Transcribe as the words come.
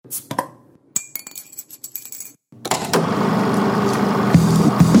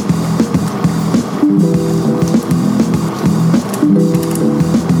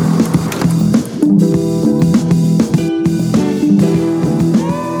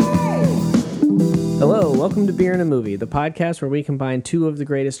welcome to Beer and a Movie, the podcast where we combine two of the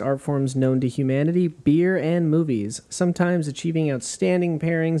greatest art forms known to humanity, beer and movies, sometimes achieving outstanding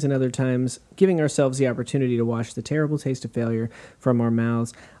pairings and other times giving ourselves the opportunity to wash the terrible taste of failure from our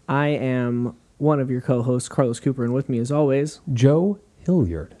mouths. I am one of your co-hosts, Carlos Cooper, and with me as always, Joe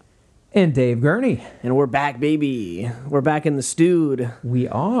Hilliard. And Dave Gurney. And we're back, baby. We're back in the stewed. We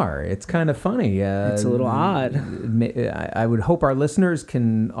are. It's kind of funny. It's a little odd. I would hope our listeners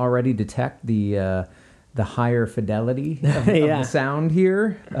can already detect the higher fidelity of the sound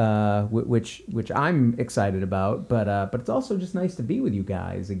here, which I'm excited about. But it's also just nice to be with you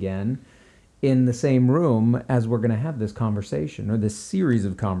guys again in the same room as we're going to have this conversation, or this series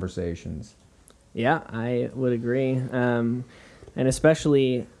of conversations. Yeah, I would agree. And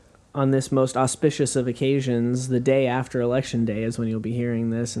especially on this most auspicious of occasions, the day after Election Day is when you'll be hearing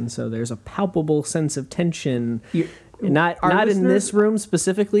this, and so there's a palpable sense of tension, not in this room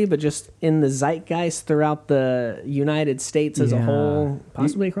specifically, but just in the zeitgeist throughout the United States as a whole,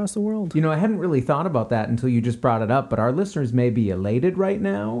 possibly across the world. You know, I hadn't really thought about that until you just brought it up, but our listeners may be elated right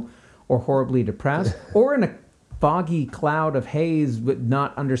now, or horribly depressed, or in a foggy cloud of haze, but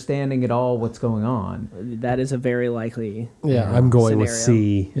not understanding at all what's going on. That is a very likely I'm going scenario. with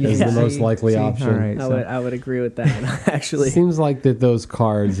C as the most likely option. All right, I would agree with that, actually. Seems like that those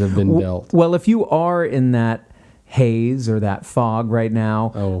cards have been dealt. Well, if you are in that haze or that fog right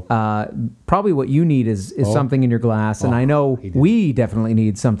now, probably what you need is something in your glass. And I know we definitely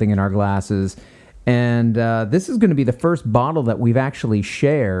need something in our glasses. And this is going to be the first bottle that we've actually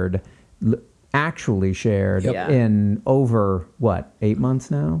shared in over 8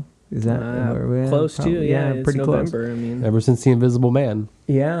 months now? Is that where we're close to? Yeah, it's pretty November. close. I mean, Ever since The Invisible Man.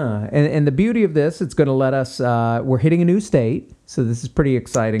 Yeah, and the beauty of this, it's going to let us. We're hitting a new state, so this is pretty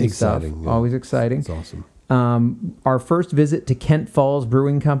exciting stuff. Yeah. Always exciting. It's awesome. Our first visit to Kent Falls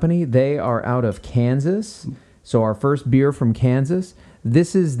Brewing Company. They are out of Kansas, so our first beer from Kansas.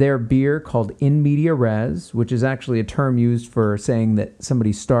 This is their beer called In Media Res, which is actually a term used for saying that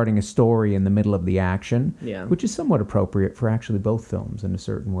somebody's starting a story in the middle of the action, which is somewhat appropriate for actually both films in a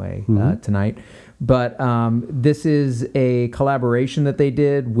certain way tonight. But this is a collaboration that they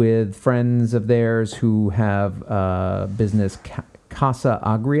did with friends of theirs who have business Casa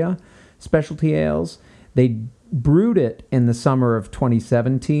Agria Specialty Ales. They brewed it in the summer of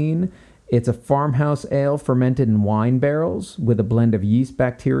 2017. It's a farmhouse ale fermented in wine barrels with a blend of yeast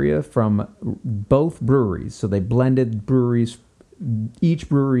bacteria from both breweries. So they blended each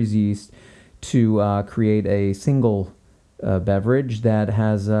brewery's yeast to create a single beverage that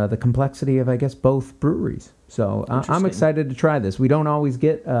has the complexity of, I guess, both breweries. So I'm excited to try this. We don't always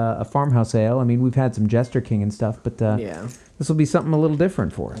get a farmhouse ale. I mean, we've had some Jester King and stuff, but this will be something a little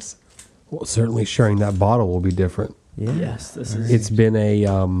different for us. Well, certainly sharing that bottle will be different. Yeah. Yes, this is. It's been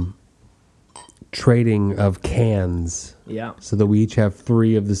a trading of cans. Yeah. So that we each have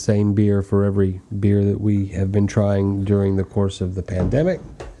 3 of the same beer for every beer that we have been trying during the course of the pandemic.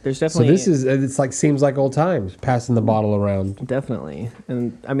 There's definitely. So seems like old times, passing the bottle around. Definitely.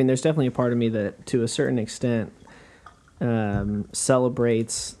 And I mean, there's definitely a part of me that, to a certain extent,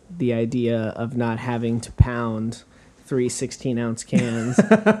 celebrates the idea of not having to pound 3 16-ounce cans.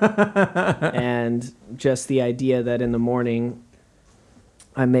 And just the idea that in the morning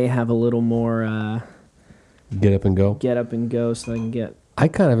I may have a little more Get up and go so I can get. I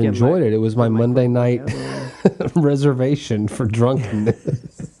kind of enjoyed it. It was my Monday night reservation for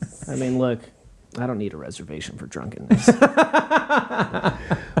drunkenness. I mean, look, I don't need a reservation for drunkenness.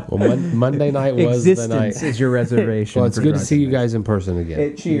 Well, Monday night was the night. Existence is your reservation. Well, it's good to see you guys in person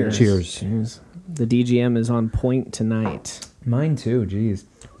again. Cheers. Cheers. The DGM is on point tonight. Mine too, geez.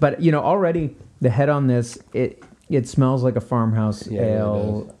 But, already the head on this, it smells like a farmhouse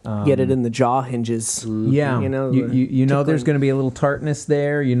ale. Get it in the jaw hinges. Yeah. You know there's going to be a little tartness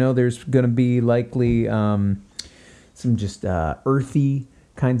there. You know there's going to be likely some just earthy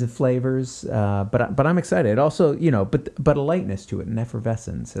kinds of flavors. But I'm excited. Also, but a lightness to it, an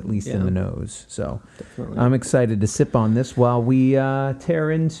effervescence, at least in the nose. So definitely. I'm excited to sip on this while we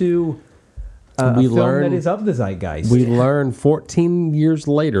tear into a film that is of the zeitgeist. We learn 14 years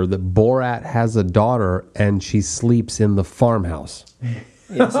later that Borat has a daughter and she sleeps in the farmhouse.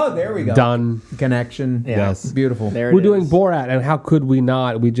 Yes. Oh, there we go. Done. Connection. Yeah. Yes. Beautiful. We're doing Borat, and how could we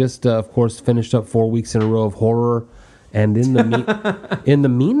not? We just, of course, finished up 4 weeks in a row of horror. And in the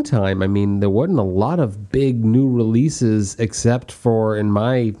meantime, I mean, there wasn't a lot of big new releases except for,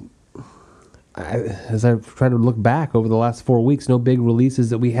 as I try to look back over the last 4 weeks, no big releases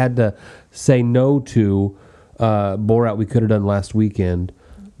that we had to say no to. Borat we could have done last weekend,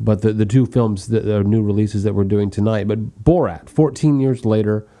 but the 2 films that are new releases that we're doing tonight. But Borat, 14 years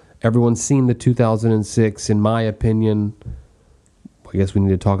later, Everyone's seen the 2006, in my opinion. I guess we need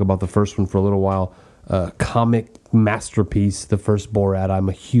to talk about the first one for a little while. Comic masterpiece, the first Borat. I'm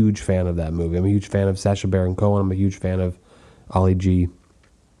a huge fan of that movie. I'm a huge fan of Sacha Baron Cohen. I'm a huge fan of Ali G,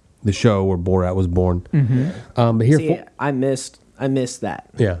 the show where Borat was born. But here, See, I missed that.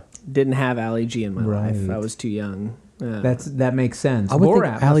 yeah, Didn't have Ali G in my life. Right. I was too young. That makes sense. I would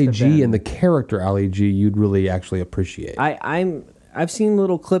Borat think Ali must G have been- and the character Ali G, you'd really actually appreciate. I've seen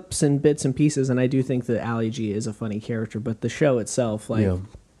little clips and bits and pieces, and I do think that Ali G is a funny character. But the show itself, like, Yeah.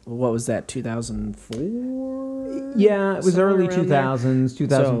 what was that? 2004? Yeah, it was Somewhere early around there. 2000s,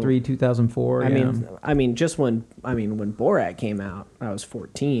 2003, 2004. I yeah. mean, just when when Borat came out, I was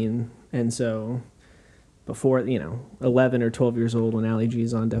 14, and so before 11 or 12 years old when Ali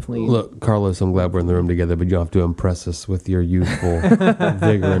G's on, definitely. Look, Carlos, I'm glad we're in the room together, but you don't have to impress us with your youthful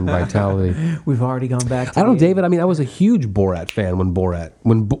vigor and vitality. We've already gone back to I don't know, the- David. I mean, I was a huge Borat fan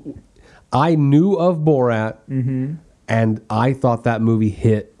I knew of Borat, and I thought that movie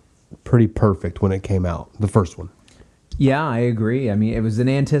hit pretty perfect when it came out, the first one. Yeah, I agree. I mean, it was an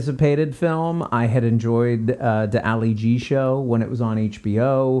anticipated film. I had enjoyed the Ali G show when it was on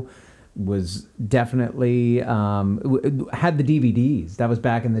HBO. Was definitely had the DVDs. That was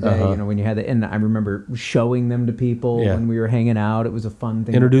back in the day, when you had the. And I remember showing them to people when we were hanging out. It was a fun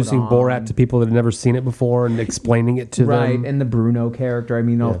thing. Introducing to put on. Borat to people that had never seen it before and explaining it to Right, them. and the Bruno character. I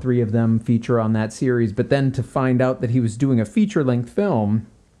mean, all three of them feature on that series. But then to find out that he was doing a feature-length film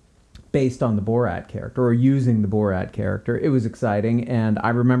based on the Borat character or using the Borat character, it was exciting. And I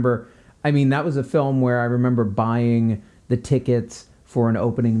remember, that was a film where I remember buying the tickets for an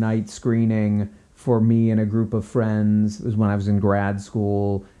opening night screening for me and a group of friends. It was when I was in grad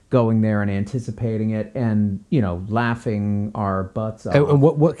school, going there and anticipating it and, laughing our butts off. And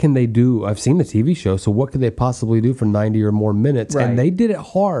what can they do? I've seen the TV show, so what could they possibly do for 90 or more minutes? Right. And they did it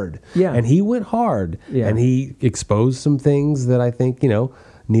hard. Yeah. And he went hard. Yeah. And he exposed some things that I think,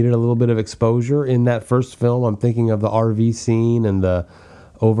 needed a little bit of exposure in that first film. I'm thinking of the RV scene and the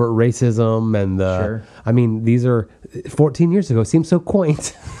overt racism and the... Sure. I mean, these are 14 years ago. It seems so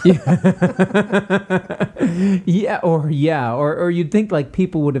quaint. or you'd think like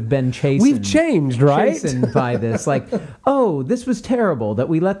people would have been chastened. We've changed, right? Chastened by this, like, oh, this was terrible that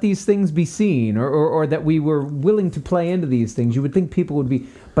we let these things be seen, or that we were willing to play into these things. You would think people would be,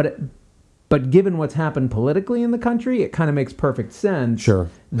 but given what's happened politically in the country, it kind of makes perfect sense. Sure.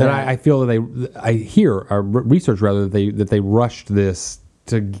 And I feel that I hear, or research rather, that they rushed this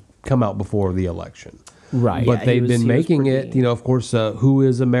to come out before the election. Right. But Yeah, they've he been was making pretty- it, of course, Who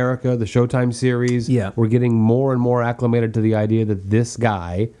is America, the Showtime series. Yeah. We're getting more and more acclimated to the idea that this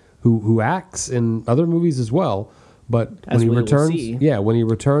guy, who acts in other movies as well, but As when he we will returns, see. when he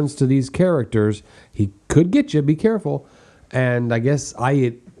returns to these characters, he could get you. Be careful. And I guess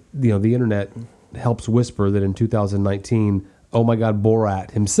the internet helps whisper that in 2019, oh my God,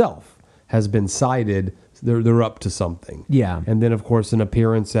 Borat himself has been cited. They're up to something. Yeah. And then, of course, an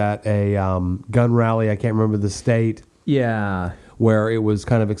appearance at a gun rally. I can't remember the state. Yeah. Where it was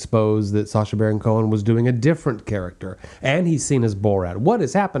kind of exposed that Sacha Baron Cohen was doing a different character. And he's seen as Borat. What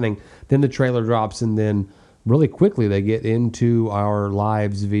is happening? Then the trailer drops, and then really quickly they get into our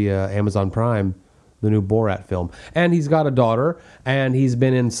lives via Amazon Prime, the new Borat film. And he's got a daughter, and he's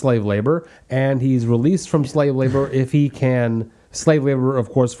been in slave labor, and he's released from slave labor if he can... Slave labor, of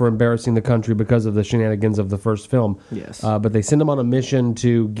course, for embarrassing the country because of the shenanigans of the first film. Yes. But they send him on a mission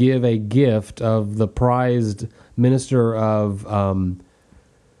to give a gift of the prized minister of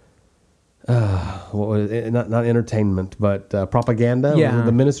what was it? Not entertainment, but propaganda. Yeah.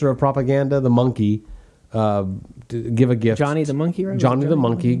 The minister of propaganda, the monkey, to give a gift. Johnny the Monkey, right? Johnny the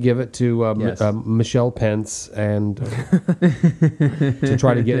Monkey, give it to Yes. Michelle Pence and to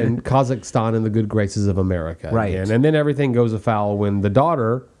try to get in Kazakhstan in the good graces of America. Right. And then everything goes afoul when the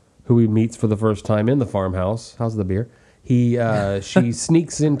daughter, who he meets for the first time in the farmhouse, how's the beer? She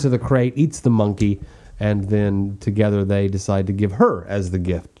sneaks into the crate, eats the monkey, and then together they decide to give her as the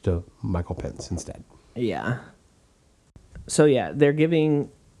gift to Michael Pence instead. Yeah. So yeah, they're giving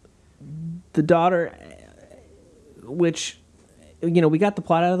the daughter, which, we got the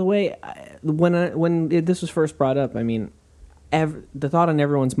plot out of the way. This was first brought up, I mean, the thought on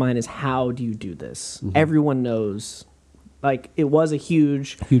everyone's mind is, how do you do this? Mm-hmm. Everyone knows, like, it was a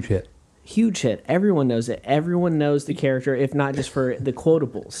huge Huge hit. Everyone knows it. Everyone knows the character, if not just for the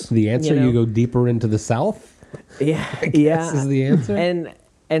quotables. The answer, you go deeper into the South? Yeah, This is the answer.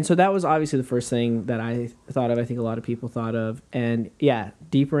 And so that was obviously the first thing that I thought of. I think a lot of people thought of. And yeah,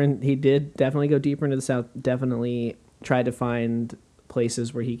 he did definitely go deeper into the South, definitely tried to find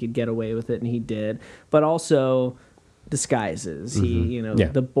places where he could get away with it, and he did. But also, disguises. Yeah.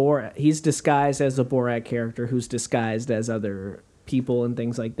 The Borat. He's disguised as a Borat character who's disguised as other people and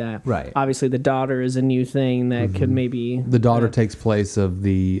things like that. Right. Obviously, the daughter is a new thing that could maybe The daughter takes place of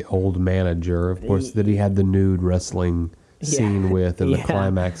the old manager, of course, that he had the nude wrestling scene with in the Yeah.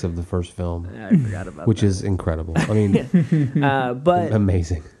 climax of the first film, I forgot about which that. is incredible. I mean, But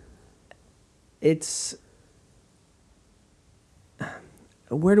amazing. it's.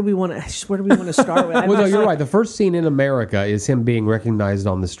 Where do we want to start with? I'm Well, no, just you're like- right. The first scene in America is him being recognized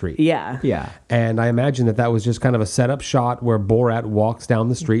on the street. Yeah. Yeah. And I imagine that was just kind of a setup shot where Borat walks down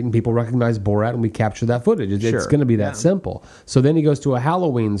the street and people recognize Borat and we capture that footage. It's Sure. going to be that simple. So then he goes to a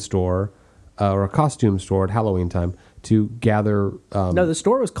Halloween store or a costume store at Halloween time to gather. No, the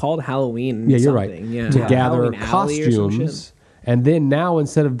store was called Halloween. Yeah, you're something. right. Yeah. To Yeah. gather Halloween Alley or some shit. costumes. And then now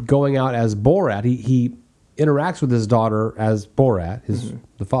instead of going out as Borat, he interacts with his daughter as Borat,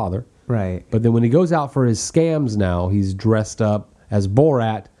 the father. Right. But then when he goes out for his scams now, he's dressed up as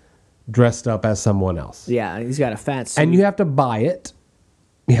Borat, dressed up as someone else. Yeah, he's got a fat suit. And you have to buy it.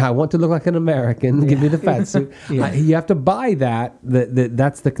 Yeah, I want to look like an American. Give me the fat suit. You have to buy that.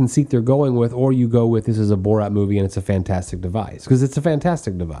 That's the conceit they're going with. Or you go with this is a Borat movie and it's a fantastic device. Because it's a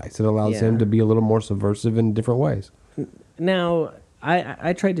fantastic device. It allows Yeah. him to be a little more subversive in different ways. Now,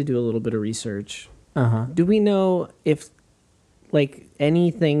 I tried to do a little bit of research. Uh-huh. Do we know if, like,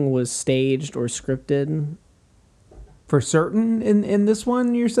 anything was staged or scripted? For certain in this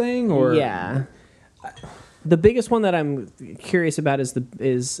one, you're saying? Or Yeah. The biggest one that I'm curious about is the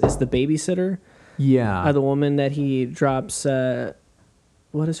babysitter. Yeah. The woman that he drops.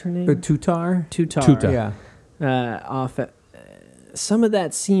 What is her name? Tutar? Tutar. Tutar. Yeah. Off. Some of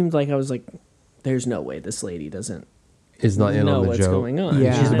that seemed like I was like, "There's no way this lady doesn't Is not in know on the what's joke. going on."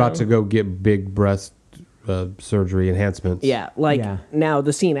 Yeah. She's you about know? to go get big breast surgery enhancements. Yeah, like Yeah. now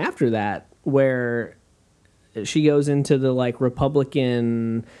the scene after that where she goes into the like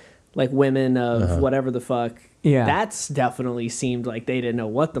Republican like women of whatever the fuck. Yeah. That's definitely seemed like they didn't know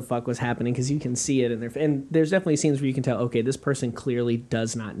what the fuck was happening because you can see it in their and there's definitely scenes where you can tell okay this person clearly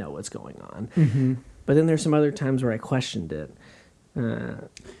does not know what's going on. Mm-hmm. But then there's some other times where I questioned it.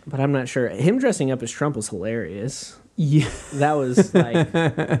 But I'm not sure. Him dressing up as Trump was hilarious. Yeah. That was like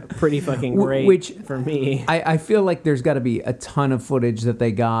pretty fucking great Which for me. I feel like there's got to be a ton of footage that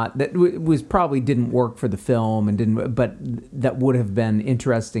they got that was probably didn't work for the film and didn't, but that would have been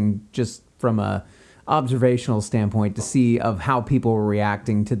interesting just from a observational standpoint to see of how people were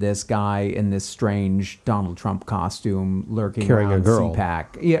reacting to this guy in this strange Donald Trump costume lurking Carrying a around girl. CPAC.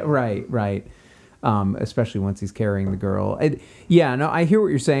 Yeah, right. Especially once he's carrying the girl. I hear what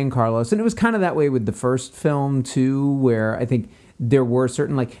you're saying, Carlos. And it was kind of that way with the first film, too, where I think there were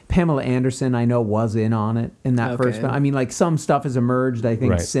certain, like, Pamela Anderson, I know, was in on it in that first Okay. film. I mean, like, some stuff has emerged, I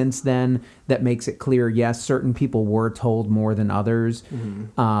think, Right. since then that makes it clear, yes, certain people were told more than others.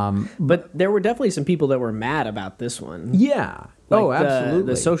 But there were definitely some people that were mad about this one. Yeah. Like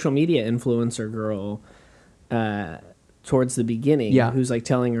absolutely. The social media influencer girl towards the beginning Yeah. who's like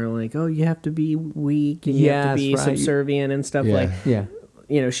telling her like, oh, you have to be weak and you have to be Yes, right. subservient and stuff Yeah. like,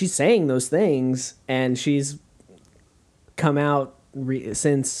 Yeah. she's saying those things and she's come out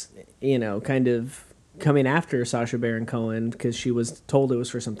since, kind of coming after Sacha Baron Cohen because she was told it was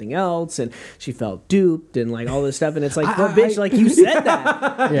for something else and she felt duped and like all this stuff. And it's like, well, bitch, like you said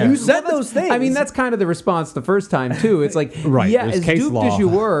that. Yeah. You said those things. I mean, that's kind of the response the first time, too. It's like, Right, yeah, there's as case duped law. as you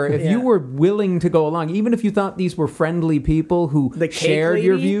were, if you Yeah. were willing to go along, even if you thought these were friendly people who The cake shared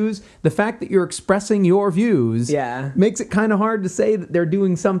your lady? views, the fact that you're expressing your views Yeah. makes it kind of hard to say that they're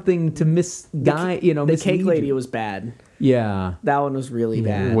doing something to misguide, the mislead cake lady you. was bad. Yeah. That one was really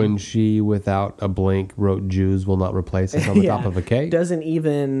bad. When she, without a blink, wrote "Jews will not replace us" on the top of a cake. Doesn't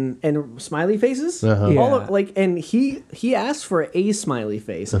even and smiley faces. Uh-huh. All Yeah. of, and he asked for a smiley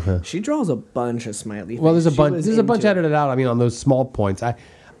face. She draws a bunch of smiley faces. Well, there's a She bunch. was There's a bunch into it. edited out. I mean, on those small points,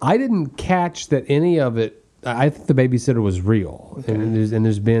 I didn't catch that any of it. I think the babysitter was real, and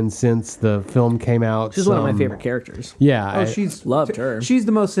there's been since the film came out. She's one of my some- favorite characters. Yeah, She's Loved her. She's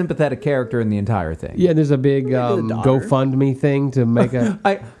the most sympathetic character in the entire thing. yeah. There's a big daughter. GoFundMe thing to make a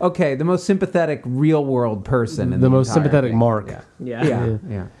The most sympathetic real world person in the most entire sympathetic thing. Mark. Yeah.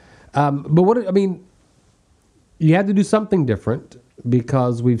 Yeah. But you had to do something different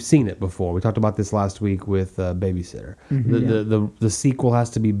because we've seen it before. We talked about this last week with Babysitter. The sequel has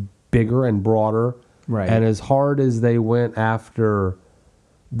to be bigger and broader. Right. And as hard as they went after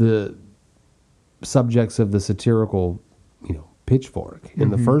the subjects of the satirical, pitchfork in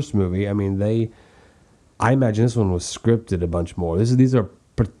the first movie, I mean, I imagine this one was scripted a bunch more. These are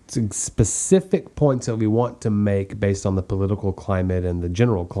specific points that we want to make based on the political climate and the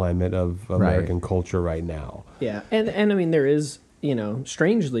general climate of American culture right now. Yeah, and I mean, there is,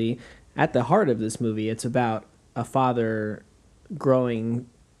 strangely, at the heart of this movie, it's about a father growing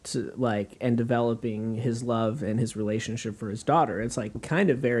to and developing his love and his relationship for his daughter. It's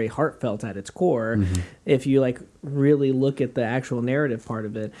kind of very heartfelt at its core, if you really look at the actual narrative part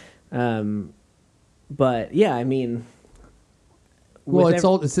of it. But yeah, I mean, well,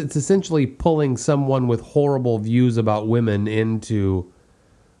 it's essentially pulling someone with horrible views about women into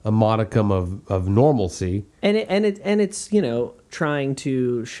a modicum of normalcy, and it's trying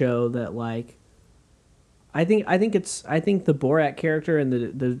to show that I think the Borat character and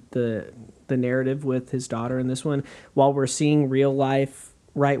the narrative with his daughter in this one, while we're seeing real life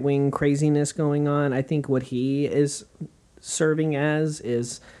right wing craziness going on, I think what he is serving as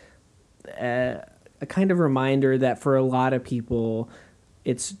is a kind of reminder that for a lot of people,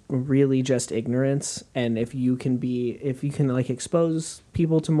 it's really just ignorance. And if you can expose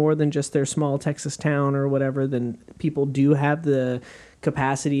people to more than just their small Texas town or whatever, then people do have the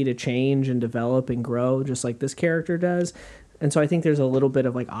capacity to change and develop and grow, just like this character does. And so I think there's a little bit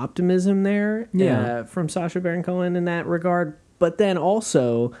of optimism there, from Sacha Baron Cohen in that regard. But then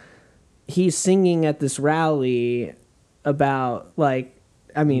also, he's singing at this rally about it's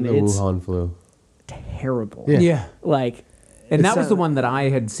Wuhan flu. Terrible. Yeah. And that was the not- one that I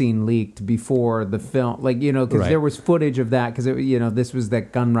had seen leaked before the film, because Right. there was footage of that, because this was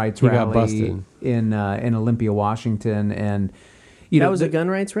that gun rights He got rally busted. in Olympia, Washington, and that was a gun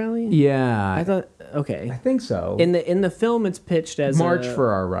rights rally? Yeah, I thought, okay. I think so. In the film, it's pitched as March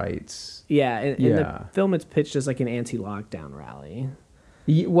for Our Rights. Yeah, in the Yeah. film, it's pitched as an anti-lockdown rally.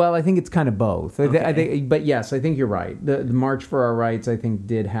 Well, I think it's kind of both. I Okay. think, but yes, I think you're right. The March for Our Rights, I think,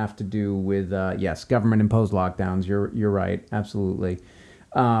 did have to do with government imposed lockdowns. You're right, absolutely.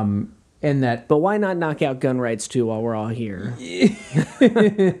 And that, But why not knock out gun rights too while we're all here?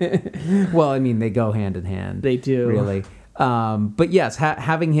 well, I mean, they go hand in hand. They do. really. But yes,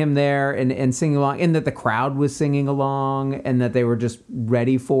 having him there and singing along, and that the crowd was singing along, and that they were just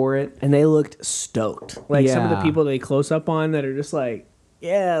ready for it. And they looked stoked. Some of the Yeah. people they close up on that are just I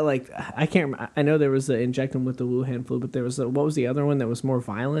can't remember. I know there was the inject them with the Wuhan flu, but there was what was the other one that was more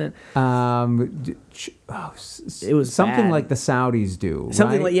violent? It It was something bad. like the Saudis do.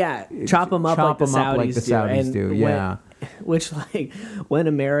 Something right? chop them up like the like the Saudis Saudis do. And Yeah. Which when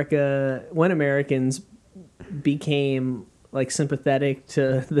Americans became sympathetic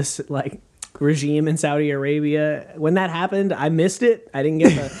to this regime in Saudi Arabia, when that happened, I missed it. I didn't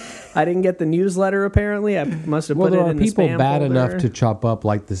get the newsletter. Apparently, I must have put it there are in the people spam bad folder. enough to chop up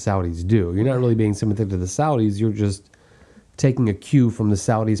like the Saudis do. You're not really being sympathetic to the Saudis. You're just taking a cue from the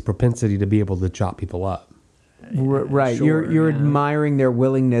Saudis' propensity to be able to chop people up. Right, Sure, you're yeah. admiring their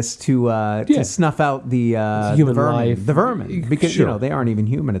willingness to snuff out the human the vermin, life. the vermin, because Sure. they aren't even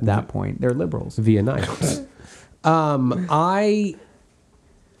human at that point. They're liberals. Via knives. I,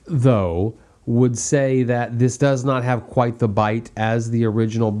 though, would say that this does not have quite the bite as the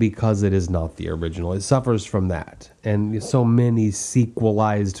original because it is not the original. It suffers from that. And so many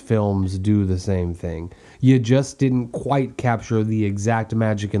sequelized films do the same thing. You just didn't quite capture the exact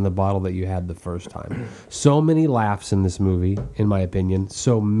magic in the bottle that you had the first time. So many laughs in this movie, in my opinion.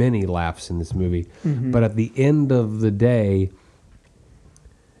 So many laughs in this movie. But at the end of the day,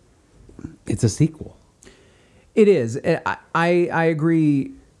 it's a sequel. It is. I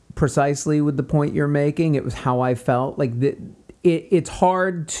agree precisely with the point you're making. It was how I felt. It's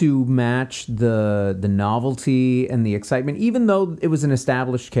hard to match the novelty and the excitement, even though it was an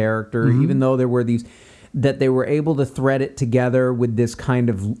established character, even though there were these, that they were able to thread it together with this kind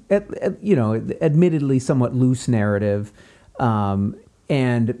of, admittedly somewhat loose narrative, and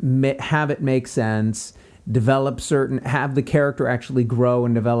have it make sense. Have the character actually grow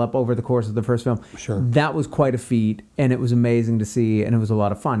and develop over the course of the first film. Sure. That was quite a feat, and it was amazing to see, and it was a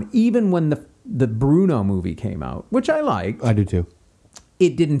lot of fun. Even when the Bruno movie came out, which I liked, I do too.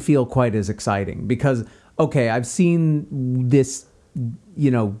 it didn't feel quite as exciting because, okay, I've seen this,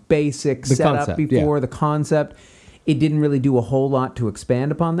 basic The setup concept, before, yeah. the concept. It didn't really do a whole lot to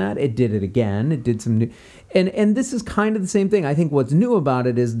expand upon that. It did it again. It did some new, and this is kind of the same thing. I think what's new about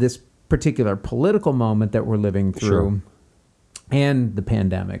it is this particular political moment that we're living through, Sure. and the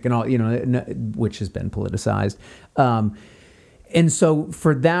pandemic and all, which has been politicized. And so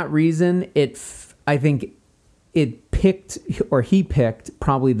for that reason, I think he picked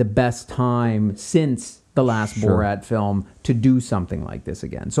probably the best time since the last Sure. Borat film to do something like this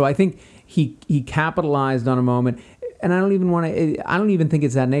again. So I think he capitalized on a moment, and I don't even think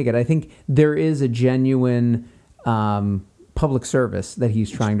it's that naked. I think there is a genuine public service that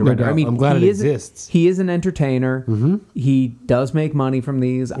he's trying to No render. I doubt. mean, I'm glad he it is exists. He is an entertainer. He does make money from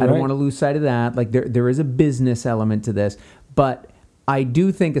these. I don't Right. want to lose sight of that. Like there is a business element to this, but I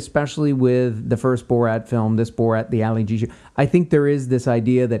do think, especially with the first Borat film, this Borat, the Ali G show, I think there is this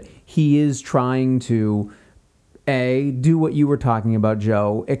idea that he is trying to do what you were talking about,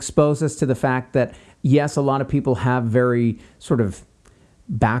 Joe, expose us to the fact that, yes, a lot of people have very sort of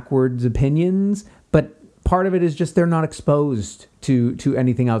backwards opinions, but part of it is just they're not exposed to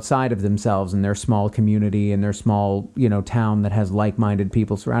anything outside of themselves and their small community and their small, town that has like-minded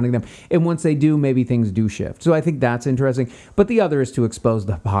people surrounding them. And once they do, maybe things do shift. So I think that's interesting. But the other is to expose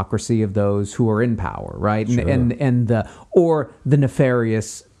the hypocrisy of those who are in power, right? Sure. And the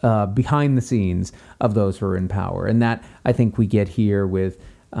nefarious behind the scenes of those who are in power. And that I think we get here with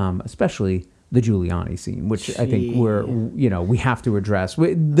especially the Giuliani scene, which I think we have to address.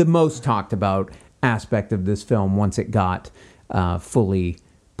 The most talked about aspect of this film once it got fully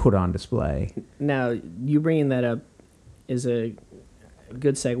put on display. Now, you bringing that up is a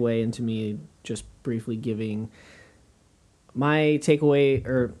good segue into me just briefly giving my takeaway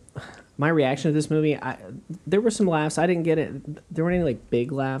or my reaction to this movie. There were some laughs. I didn't get it. There weren't any like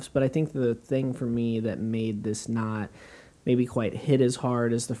big laughs, but I think the thing for me that made this not maybe quite hit as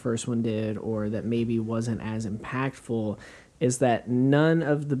hard as the first one did, or that maybe wasn't as impactful, is that none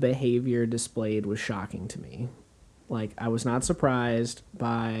of the behavior displayed was shocking to me. Like, I was not surprised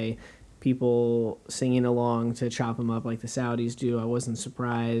by people singing along to chop them up like the Saudis do. I wasn't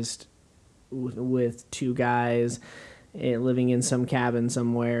surprised with two guys living in some cabin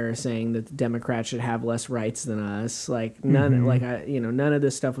somewhere saying that the Democrats should have less rights than us. Like, none of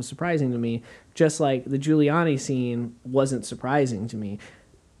this stuff was surprising to me. Just like the Giuliani scene wasn't surprising to me.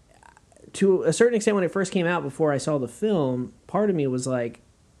 To a certain extent, when it first came out, before I saw the film, part of me was like,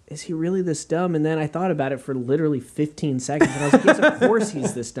 is he really this dumb? And then I thought about it for literally 15 seconds, and I was like, yes, of course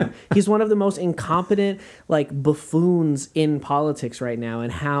he's this dumb. He's one of the most incompetent, like, buffoons in politics right now,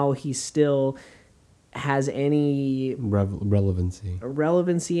 and how he still has any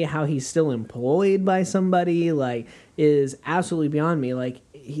relevancy, how he's still employed by somebody, like, is absolutely beyond me. Like,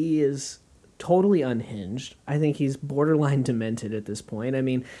 he is totally unhinged. I think he's borderline demented at this point. I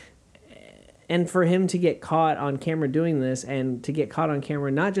mean, and for him to get caught on camera doing this, and to get caught on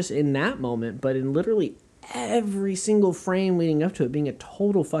camera not just in that moment, but in literally every single frame leading up to it, being a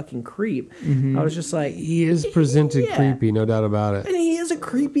total fucking creep. I was just like... He is presented creepy, no doubt about it. And he is a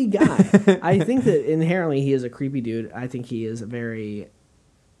creepy guy. I think that inherently he is a creepy dude. I think he is a very,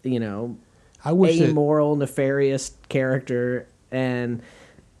 amoral, nefarious character. And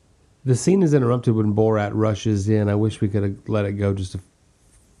the scene is interrupted when Borat rushes in. I wish we could have let it go just a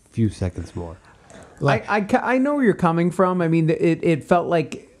few seconds more. Like, I know where you're coming from. I mean, it felt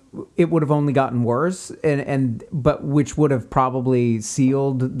like it would have only gotten worse, but which would have probably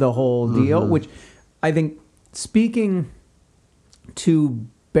sealed the whole deal. Which I think, speaking to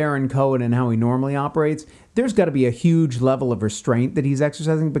Baron Cohen and how he normally operates, there's got to be a huge level of restraint that he's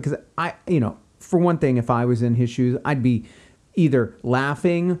exercising, because for one thing, if I was in his shoes, I'd be either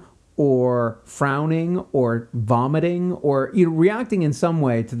laughing or frowning or vomiting or reacting in some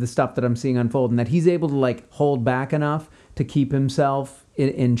way to the stuff that I'm seeing unfold, and that he's able to like hold back enough to keep himself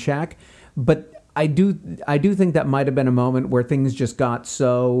in check. But I do think that might have been a moment where things just got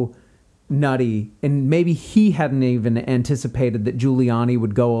so nutty, and maybe he hadn't even anticipated that Giuliani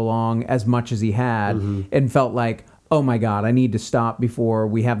would go along as much as he had, and felt like, oh my God, I need to stop before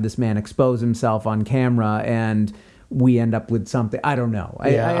we have this man expose himself on camera and we end up with something. I don't know.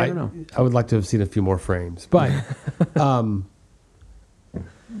 I don't know. I would like to have seen a few more frames. But,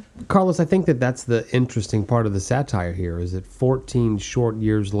 Carlos, I think that's the interesting part of the satire here, is that 14 short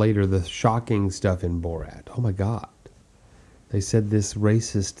years later, the shocking stuff in Borat. Oh, my God. They said this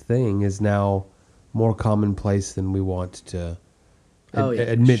racist thing is now more commonplace than we want to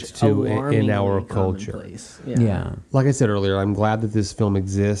admit to in our culture. Yeah. Like I said earlier, I'm glad that this film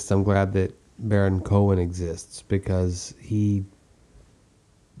exists. I'm glad that Baron Cohen exists, because he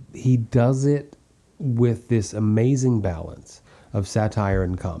does it with this amazing balance of satire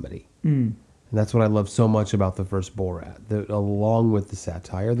and comedy. And that's what I love so much about the first Borat. That along with the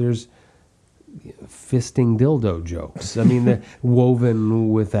satire, there's fisting dildo jokes. I mean, they're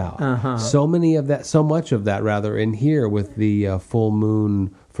woven without. So much of that rather in here with the full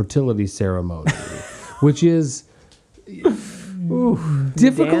moon fertility ceremony, which is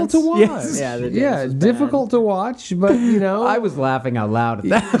difficult to dance? watch. Yes. Yeah, the dance Yeah, was bad. difficult to watch, but I was laughing out loud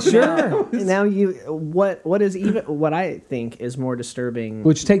at that. Sure. Now what is even what I think is more disturbing.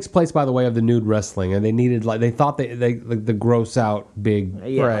 which takes place by the way of the nude wrestling, and they thought they like the gross out big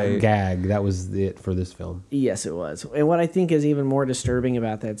Yeah. Right. gag, that was it for this film. Yes, it was. And what I think is even more disturbing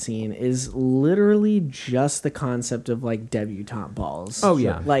about that scene is literally just the concept of like debutante balls. Oh,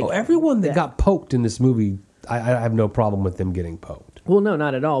 yeah. Like Everyone that got poked in this movie, I have no problem with them getting poked. Well, no,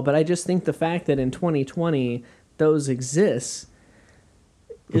 not at all. But I just think the fact that in 2020 those exist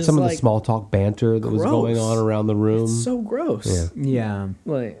is Some of like, the small talk banter that was going gross. on around the room. It's so gross. Yeah. Yeah.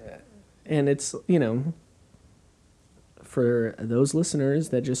 Like, and it's for those listeners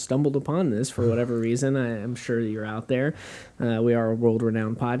that just stumbled upon this for whatever reason, I am sure you're out there. We are a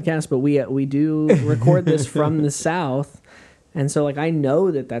world-renowned podcast, but we do record this from the South, and so like I know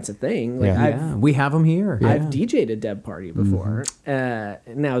that that's a thing. Like Yeah. Yeah. We have them here. I've Yeah. DJ'd a deb party before.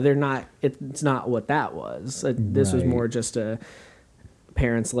 Now they're not. It's not what that was. This was Right. more just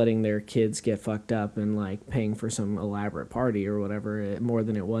parents letting their kids get fucked up and like paying for some elaborate party or whatever. More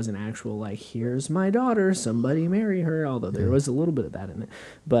than it was an actual like, here's my daughter, somebody marry her. Although there was a little bit of that in it,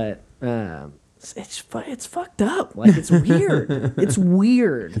 but it's fucked up. Like it's weird. It's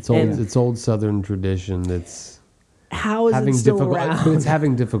weird. It's old. And It's old Southern tradition. That's how is having it still difficult. around? It's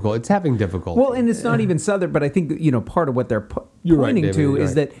having difficult. It's having difficult. Well, and it's not even Southern, but I think part of what they're You're right, pointing David, to you're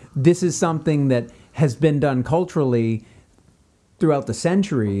is right. that this is something that has been done culturally throughout the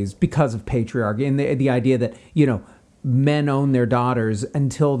centuries because of patriarchy and the idea that men own their daughters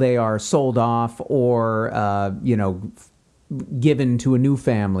until they are sold off or given to a new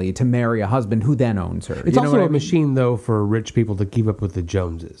family to marry a husband who then owns her. it's You know also what a I mean? machine though for rich people to keep up with the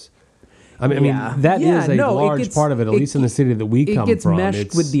Joneses. I mean, Yeah. that is Yeah, a no, it large gets- part of it, at least in the city that we it come gets from. meshed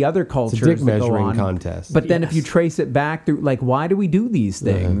It's- with the other It's cultures a dick that go measuring on. contest. But then if you Yes. trace it back through, like, why do we do these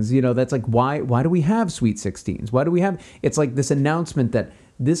things? That's like, why do we have Sweet 16s? Why do we have, it's like this announcement that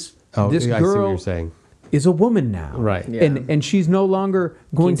this this I see what girl you're saying. is a woman now. Right. Yeah. And she's no longer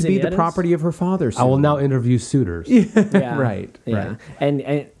going to be the Quinceañeras? property of her father. I will soon. now interview suitors. Yeah. Right, Yeah.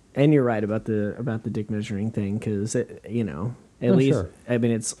 right. And you're right about the dick measuring thing because at Oh, least sure. I mean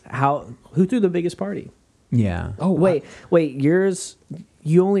it's who threw the biggest party? Yeah. Oh, Wait, yours.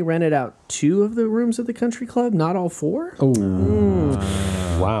 You only rented out 2 of the rooms at the country club, not all 4.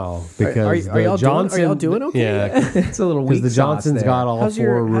 Wow. Because are the y'all Johnson, doing okay? Yeah, It's a little because weak the Johnsons sauce there. got all How's 4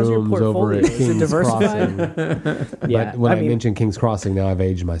 your rooms over portfolio? at Is it King's diversified? Crossing. Yeah, But when I mean, mentioned King's Crossing, now I've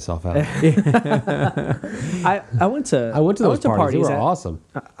aged myself out. I went to those parties. They were at- awesome.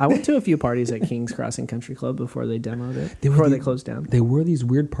 I went to a few parties at King's Crossing Country Club before they demoed it. They were Before the- they closed down. They were these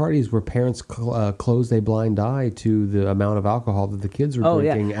weird parties where parents closed a blind eye to the amount of alcohol that the kids were Oh,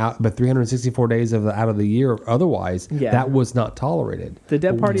 yeah. drinking out, but 364 days out of the year otherwise, Yeah. that was not tolerated. The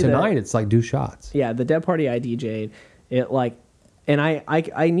dead But party that- tonight, it's like do shots. Yeah, the dead party I DJ'd, it like, and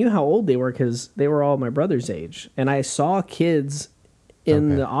I knew how old they were because they were all my brother's age, and I saw kids in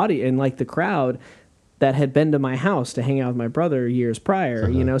Okay. the audience, in like the crowd, that had been to my house to hang out with my brother years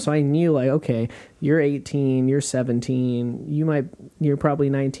prior. So I knew like, okay, you're 18, you're 17, you're probably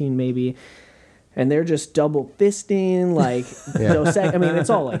 19 maybe. And they're just double fisting, like Dos Equis. I mean, it's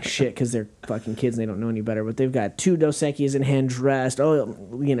all like shit because they're fucking kids and they don't know any better. But they've got 2 Dos Equis in hand dressed.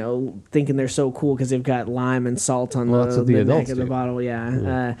 Thinking they're so cool because they've got lime and salt on Well, that's what the neck adults of the do. bottle.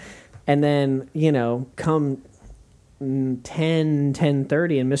 Yeah. And then come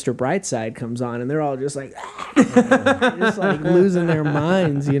 10:30 and Mr. Brightside comes on and they're all just like, just like losing their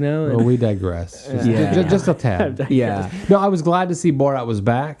minds, Well, we digress. Just a tad. Yeah. No, I was glad to see Borat was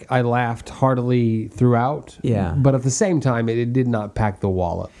back. I laughed heartily throughout. Yeah. But at the same time, it did not pack the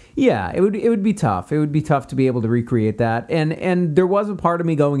wallet. Yeah, it would be tough. It would be tough to be able to recreate that. And there was a part of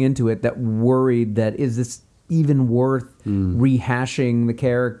me going into it that worried that is this even worth rehashing the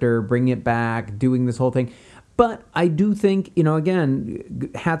character, bringing it back, doing this whole thing. But I do think,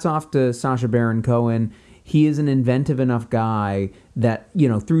 again, hats off to Sacha Baron Cohen. He is an inventive enough guy that,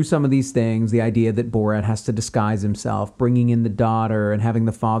 through some of these things, the idea that Borat has to disguise himself, bringing in the daughter and having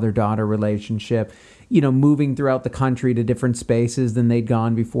the father-daughter relationship, moving throughout the country to different spaces than they'd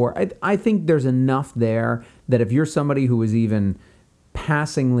gone before. I think there's enough there that if you're somebody who is even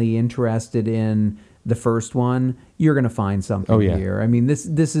passingly interested in the first one, you're going to find something here. I mean, this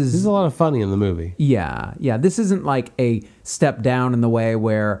is There's a lot of funny in the movie. yeah. This isn't like a step down in the way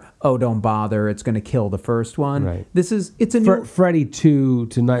where, oh, don't bother, it's going to kill the first one. Right. It's a new... Freddy 2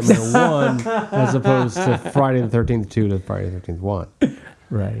 to Nightmare 1 as opposed to Friday the 13th 2 to Friday the 13th 1.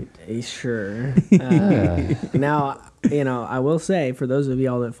 Right. Sure. Now, I will say, for those of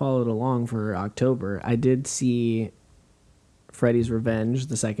y'all that followed along for October, I did see Freddy's Revenge,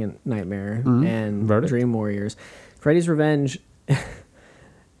 the second Nightmare, Mhm. and Verdict. Dream Warriors. Freddy's Revenge,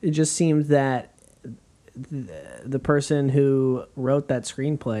 it just seemed that the person who wrote that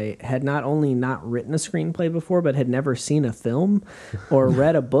screenplay had not only not written a screenplay before, but had never seen a film or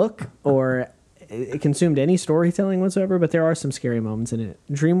read a book or consumed any storytelling whatsoever. But there are some scary moments in it.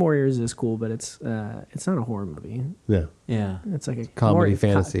 Dream Warriors is cool, but it's not a horror movie. Yeah. Yeah. It's like a Comedy more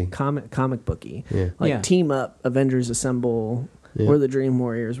fantasy. comic booky. Yeah. Like Yeah. team up, Avengers assemble. Yeah. We're the Dream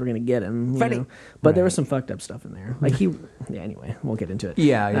Warriors. We're gonna get him. Freddy. Know? But there Right. was some fucked up stuff in there. Like he. Yeah. Anyway, we'll get into it.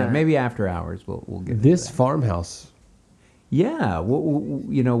 Yeah. Uh, Maybe after hours we'll get This into that. farmhouse. Yeah.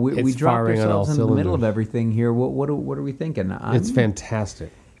 We It's dropped firing on all ourselves in the middle of cylinders. everything here. What are we thinking? It's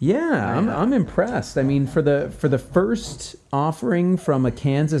fantastic. Yeah, I'm impressed. I mean, for the first offering from a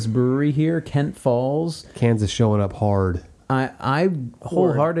Kansas brewery here, Kent Falls, Kansas showing up hard. I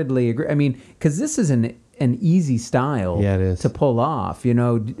wholeheartedly agree. I mean, because this is an easy style Yeah, it is. to pull off. You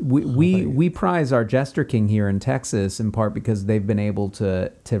know, we prize our Jester King here in Texas in part because they've been able to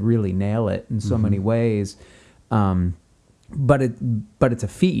really nail it in so many ways. But it's a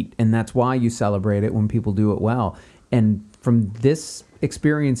feat, and that's why you celebrate it when people do it well. And from this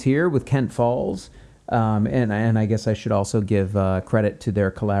experience here with Kent Falls, and I guess I should also give credit to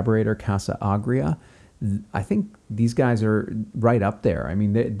their collaborator Casa Agria. I think these guys are right up there. I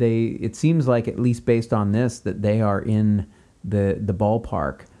mean, they it seems like, at least based on this, that they are in the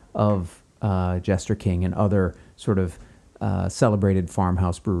ballpark of Jester King and other sort of celebrated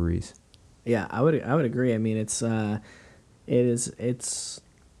farmhouse breweries. Yeah, I would agree. I mean, it's kind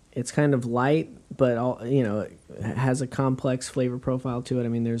of light, but it has a complex flavor profile to it. I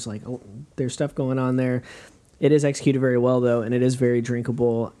mean, there's stuff going on there. It is executed very well though, and it is very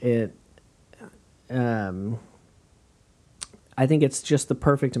drinkable. I think it's just the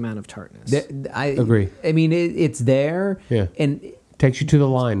perfect amount of tartness. I Agree. I mean, it's there. Yeah. And Takes you to the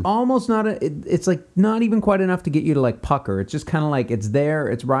line. almost not it's like not even quite enough to get you to like pucker. It's just kind of like it's there,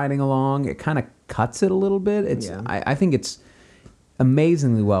 it's riding along, it kind of cuts it a little bit. Yeah. I think it's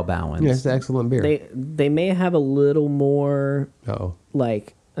amazingly well balanced. Yeah, it's an excellent beer. They may have a little more Uh-oh.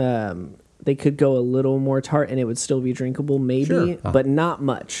 like they could go a little more tart and it would still be drinkable maybe, Sure. but not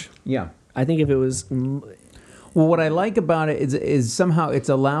much. Yeah. I think if it was Well, what I like about it is somehow it's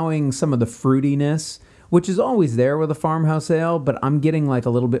allowing some of the fruitiness, which is always there with a farmhouse ale, but I'm getting like a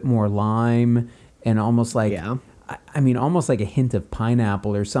little bit more lime and almost like Yeah. I mean almost like a hint of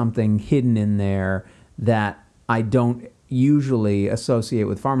pineapple or something hidden in there that I don't usually associate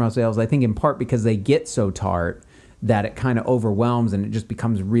with farmhouse ales. I think in part because they get so tart that it kind of overwhelms and it just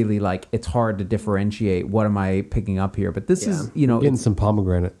becomes really like it's hard to differentiate what am I picking up here. But this is, Getting it's, some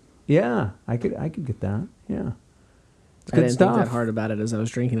pomegranate. yeah, I could get that. Yeah. It's I good didn't stuff. think that hard about it as I was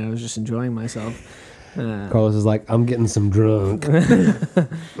drinking. I was just enjoying myself. Carlos is like, I'm getting some drunk. All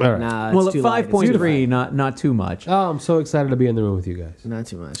right. Nah, Well, it's at too light. It's too 5.3, light. not too much. Oh, I'm so excited to be in the room with you guys. Not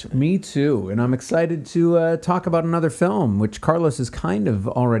too much. Me too, and I'm excited to talk about another film, which Carlos has kind of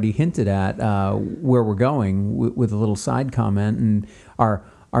already hinted at where we're going with a little side comment, and our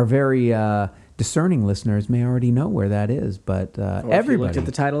very discerning listeners may already know where that is, but Or if you everybody. looked at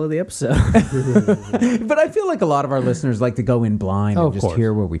the title of the episode. But I feel like a lot of our listeners like to go in blind Oh, and of just course.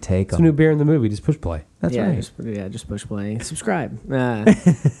 hear where we take It's a them. new beer in the movie. Just push play. That's yeah, right. just push play. Subscribe. But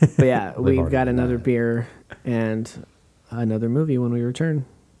yeah, we've harder got than another that. beer and another movie when we return.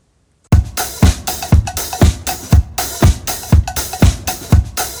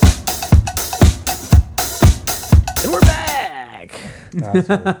 And we're back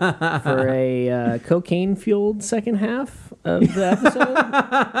for a cocaine-fueled second half of the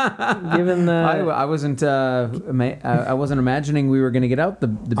episode. Given the I wasn't imagining we were going to get out the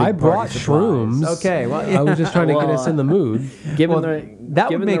big I party brought supplies. shrooms. Okay, well, I was just trying to get us in the mood. given well, the that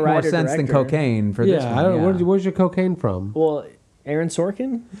would given make the more writer sense than director- cocaine for this Yeah, one. I don't know. yeah. Where's your cocaine from? Well, Aaron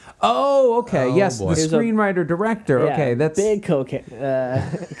Sorkin. Oh, okay. Oh, Yes, boy. the Here's a- screenwriter director. Yeah, Okay, that's big cocaine. no,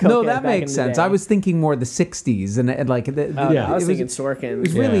 Cokehead that back makes in the sense. day. I was thinking more the '60s and like Oh, Yeah. I was it thinking Sorkin. It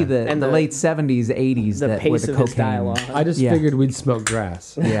was really Yeah. the, And the the- late '70s, '80s the that were pace the of cocaine. his dialogue. I just Yeah. figured we'd smoke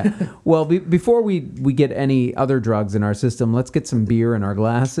grass. Yeah. Well, before we get any other drugs in our system, let's get some beer in our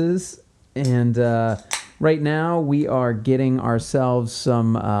glasses. And right now we are getting ourselves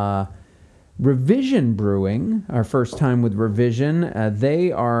some Revision Brewing. Our first time with Revision.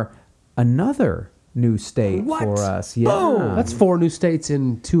 They are another new state What? for us. Yeah. That's 4 new states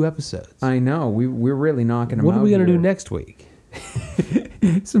in 2 episodes. I know. We're really knocking them What out. are we going to here. do next week?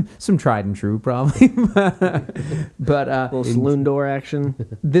 Some tried and true, probably. But little saloon door action.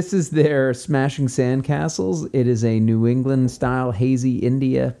 this is their Smashing Sandcastles. It is a New England style hazy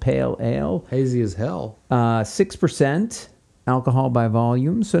India pale ale, Hazy as hell. 6%. alcohol by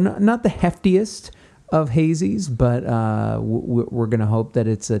volume. So not the heftiest of hazies, but we're going to hope that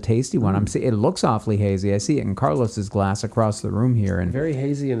it's a tasty one. It looks awfully hazy. I see it in Carlos's glass across the room here. And Very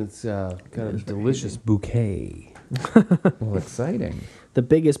hazy, and it's got a delicious bouquet. well, exciting. The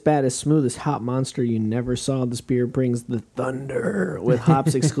biggest, baddest, smoothest hop monster you never saw. This beer brings the thunder with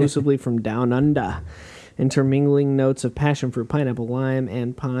hops exclusively from down under. Intermingling notes of passion fruit, pineapple, lime,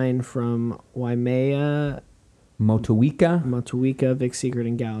 and pine from Waimea, Motueka, Vic Secret,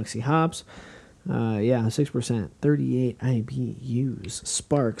 and Galaxy hops. 6%, 38 IBUs.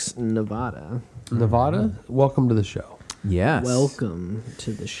 Sparks, Nevada. Nevada, welcome to the show. Yes. Welcome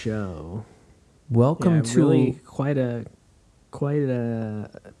to the show. Welcome to really quite a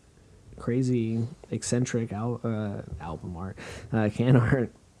crazy, eccentric album art, can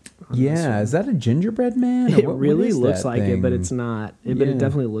art. Yeah, is that a gingerbread man? It What really is looks that like thing? it, but it's not. But Yeah. it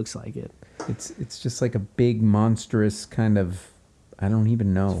definitely looks like it. It's just like a big monstrous kind of, I don't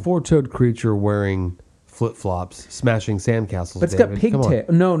even know. Four-toed creature wearing flip-flops, smashing sandcastles. But it's got David. Come on.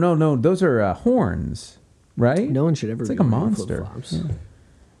 pigtail. No, those are horns, right? No one should ever. It's be like a wearing monster. flip-flops.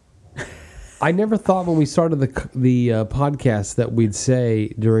 Yeah. I never thought when we started the podcast that we'd say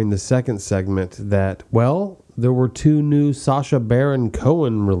during the second segment that, well, there were 2 new Sacha Baron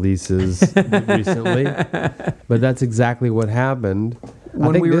Cohen releases recently, but that's exactly what happened.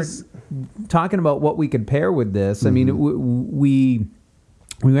 When we were talking about what we could pair with this, I mean, we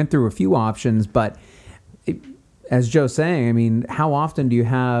went through a few options, but as Joe's saying, I mean, how often do you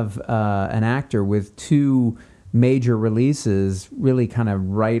have an actor with 2 major releases really kind of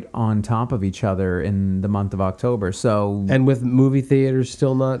right on top of each other in the month of October? So, And with movie theaters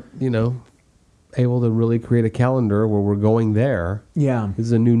still not, able to really create a calendar where we're going there. yeah. This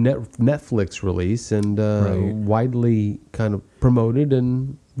is a new Netflix release and Right. widely kind of promoted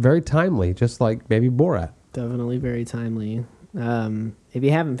and very timely, just like Baby Borat. Definitely very timely. If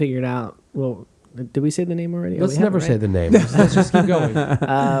you haven't figured out, well, did we say the name already? Let's we never haven't, say right? the name. Let's just keep going.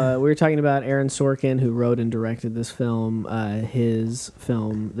 We were talking about Aaron Sorkin, who wrote and directed this film. His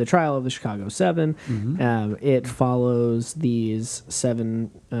film, The Trial of the Chicago 7. It follows these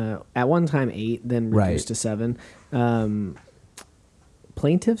 7, at one time 8, then reduced Right. to 7.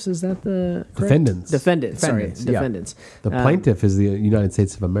 Plaintiffs, is that the correct? Defendants. Defendants, sorry. Defendants, yeah. Defendants. The plaintiff is the United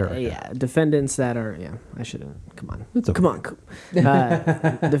States of America. Yeah, defendants that are, I should have, come on. It's okay. Come on.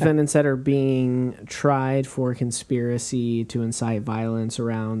 Defendants that are being tried for conspiracy to incite violence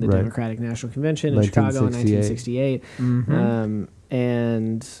around the Right. Democratic National Convention in Chicago in 1968.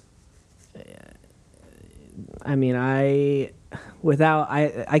 And, I mean, I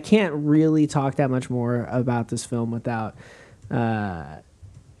can't really talk that much more about this film without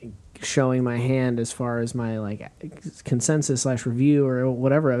showing my hand as far as my consensus / review or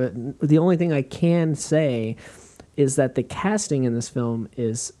whatever of it. The only thing I can say is that the casting in this film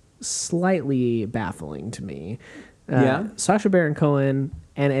is slightly baffling to me. Yeah? Sacha Baron Cohen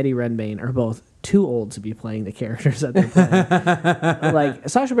and Eddie Redmayne are both too old to be playing the characters that they're playing. Like,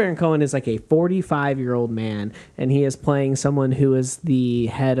 Sacha Baron Cohen is like a 45-year-old man, and he is playing someone who is the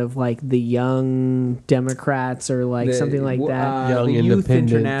head of the Young Democrats or something like that. Young the Youth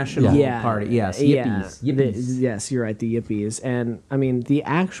Independent. International Yeah. Party. Yes, Yeah. yippies. Yes, you're right, the Yippies. And, I mean, the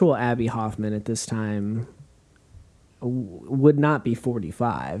actual Abby Hoffman at this time would not be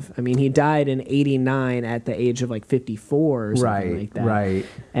 45. I mean, he died in 89 at the age of 54 or something like that. Right.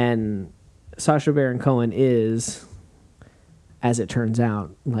 And Sacha Baron Cohen is, as it turns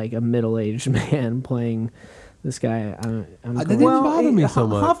out, a middle-aged man playing this guy. I'm That going- didn't bother me so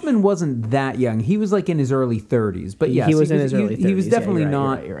much. Hoffman wasn't that young. He was in his early 30s. But yes, he was in his early 30s. He was Yeah, definitely you're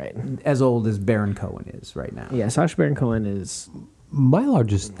not You're right. as old as Baron Cohen is right now. Yeah, Sacha Baron Cohen is. My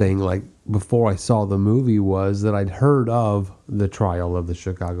largest thing, before I saw the movie, was that I'd heard of the trial of the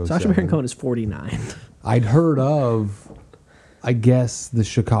Chicago Sacha 7. Baron Cohen is 49. I'd heard of, I guess, the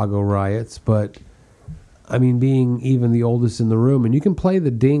Chicago riots, but I mean, being even the oldest in the room, and you can play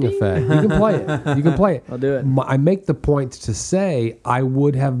the ding effect. You can play it. You can play it. I'll do it. I make the point to say I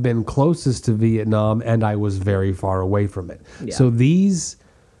would have been closest to Vietnam, and I was very far away from it. Yeah. So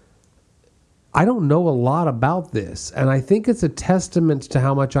I don't know a lot about this, and I think it's a testament to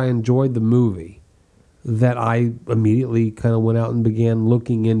how much I enjoyed the movie that I immediately kind of went out and began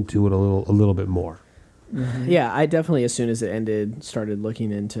looking into it a little bit more. Yeah, I definitely, as soon as it ended, started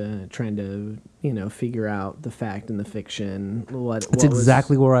looking into trying to, figure out the fact and the fiction. That's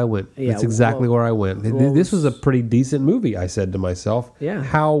exactly where I went. Yeah, That's exactly well- where I went. well, This was a pretty decent movie, I said to myself. Yeah.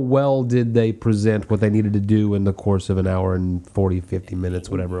 How well did they present what they needed to do in the course of an hour and 40, 50 minutes,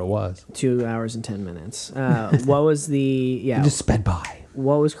 whatever it was? 2 hours and 10 minutes. What was the It just sped by.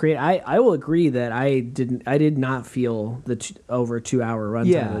 what was created. I will agree that I did not feel the over 2 hour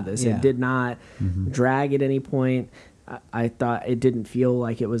runtime of this. Yeah. It did not drag at any point. I thought it didn't feel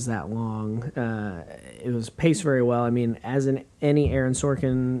like it was that long. It was paced very well. I mean, as in any Aaron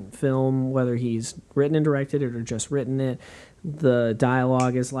Sorkin film, whether he's written and directed it or just written it, the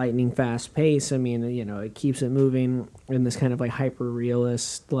dialogue is lightning fast pace. I mean, it keeps it moving in this kind of like hyper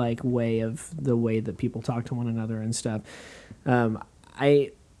realist like way of the way that people talk to one another and stuff.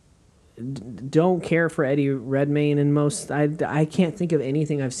 I don't care for Eddie Redmayne in most. I can't think of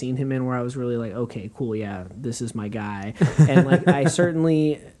anything I've seen him in where I was really like, okay, cool, yeah, this is my guy. And like, I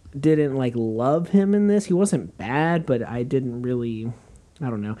certainly didn't like love him in this. He wasn't bad, but I didn't really. I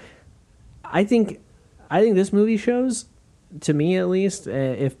don't know. I think this movie shows, to me at least,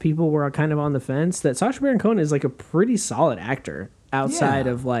 if people were kind of on the fence, that Sacha Baron Cohen is like a pretty solid actor outside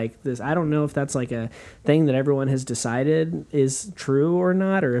of like this. I don't know if that's like a thing that everyone has decided is true or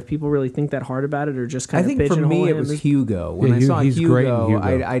not, or if people really think that hard about it, or just kind I of think for me pigeonhole it him was as- Hugo. When Yeah, I saw he's great in Hugo, Hugo.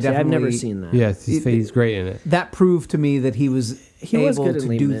 I See, definitely I've never seen that. Yes, he's great in it. That proved to me that he was was able good in to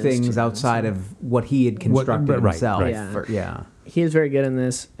Les do Mis, things too, outside of what he had constructed right, himself. right. Yeah. Yeah. He is very good in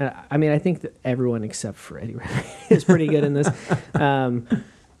this. I mean, I think that everyone except for Eddie Redmayne is pretty good in this.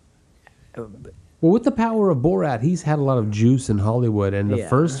 Well, with the power of Borat, he's had a lot of juice in Hollywood, and the Yeah.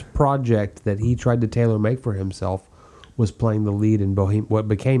 first project that he tried to tailor-make for himself was playing the lead in what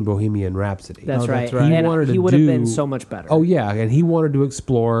became Bohemian Rhapsody. That's right. that's right. And He wanted to would have been do- so much better. Oh yeah, and he wanted to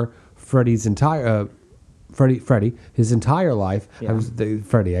explore Freddie's entire his entire life. Yeah. I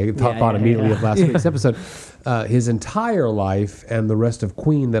thought Yeah, immediately yeah. of last week's episode. His entire life and the rest of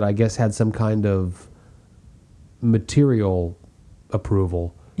Queen that I guess had some kind of material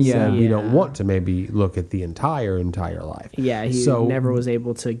approval. Yeah. Said we don't Yeah. want to maybe look at the entire life. Yeah, he So- never was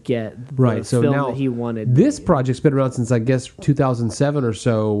able to get the Right, so film now that he wanted. This project's been around since I guess 2007 or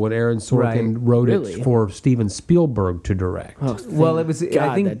so, when Aaron Sorkin Right. wrote Really? it for Steven Spielberg to direct. Oh, Well, thank it was. God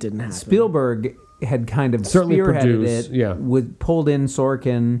I think that didn't happen. Spielberg had kind of Certainly spearheaded produced, it. yeah. Pulled in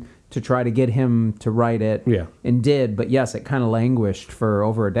Sorkin to try to get him to write it. Yeah. And did, but yes, it kind of languished for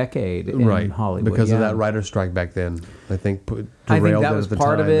over a decade in Hollywood because of yeah. that writer's strike back then. I think I think derailed that it was at the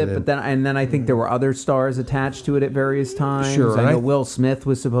part of time, it, and but then I think there were other stars attached to it at various times. Sure, I and know I- Will Smith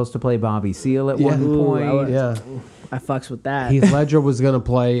was supposed to play Bobby Seale at Yeah. one Ooh, point. yeah, I fucks with that. Heath Ledger was going to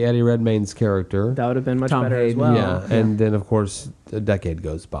play Eddie Redmayne's character. That would have been much Tom better as Hayden, well. Yeah, and then of course a decade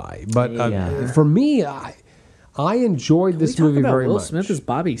goes by. But Yeah. for me, I enjoyed this Can we talk movie about very Will much. Smith as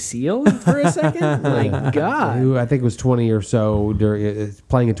Bobby Seale for a second? My God. Who I think was 20 or so,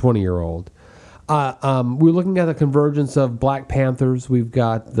 playing a 20-year-old. We're looking at the convergence of Black Panthers. We've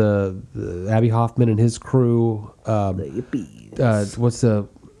got the Abby Hoffman and his crew. What's the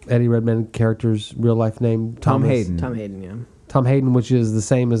Eddie Redmayne character's real life name? Tom Thomas? Hayden. Tom Hayden, yeah. Tom Hayden, which is the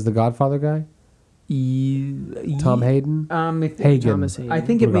same as the Godfather guy. Tom Hayden. Hagen. Thomas Hayden. I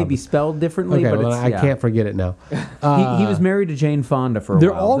think it may be spelled differently, Okay, but well, it's, I yeah. can't forget it now. He was married to Jane Fonda for a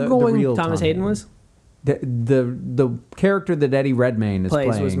They're while. all The going- real Thomas Tom Hayden was? The character that Eddie Redmayne is Plays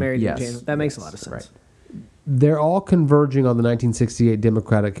playing was married yes, to Jane. That makes a yes, lot of sense. right. They're all converging on the 1968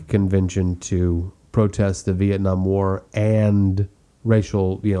 Democratic Convention to protest the Vietnam War and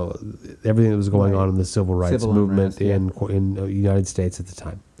racial, everything that was going on in the civil rights Civil movement unrest, in the United States at the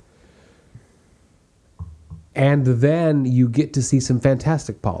time. And then you get to see some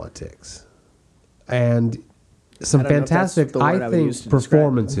fantastic politics and some I don't know if that's fantastic, the word I I would use think, to describe it.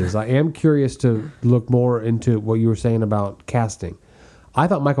 performances. I am curious to look more into what you were saying about casting. I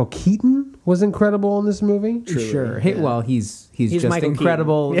thought Michael Keaton was incredible in this movie. Truly, Sure. yeah. Well, he's just Michael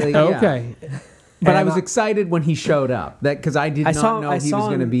incredible. Keaton. Yeah. Okay. But I And was excited when he showed up. That because I did not know he was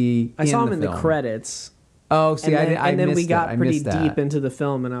going to be. I saw him the in film. the credits. Oh, see, And then we missed got it. I pretty missed that. deep into the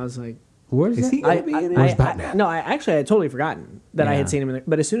film, and I was like, Where's Is that? he gonna be in it? Where's Batman? no, I had totally forgotten that I Yeah. had seen him in there.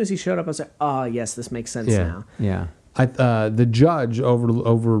 But as soon as he showed up, I was like, oh, yes, this makes sense Yeah. now. Yeah. The judge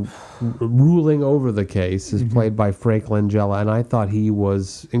over ruling over the case is played by Frank Langella, and I thought he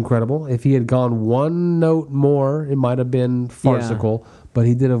was incredible. If he had gone one note more, it might have been farcical. But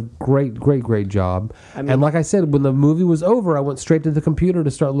he did a great job. I mean- and like I said, when the movie was over, I went straight to the computer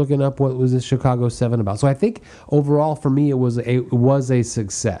to start looking up what was this Chicago 7 about. So I think overall for me it was a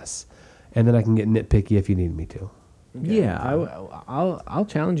success. And then I can get nitpicky if you need me to. Yeah. I'll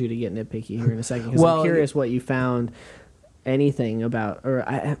challenge you to get nitpicky here in a second because Well, I'm curious what you found anything about.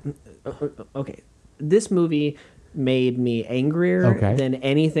 Okay, this movie made me angrier Okay. than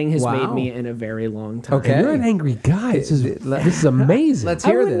anything has made Wow. me in a very long time. Okay. And you're an angry guy. This is amazing. Let's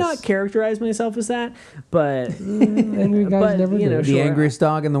I hear would this. not characterize myself as that, but angry guys but, never you do. know, the sure. angriest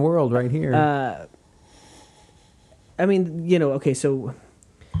dog in the world, right here. I mean, you know, okay, so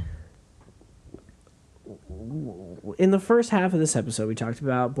in the first half of this episode, we talked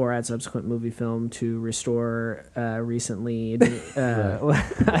about Borat's subsequent movie film to restore recently. You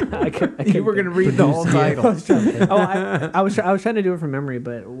were going to read the whole title. I was trying to do it from memory,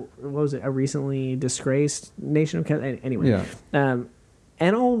 but what was it? A recently disgraced nation of anyway. Yeah.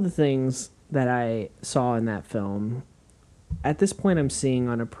 And all of the things that I saw in that film, at this point, I'm seeing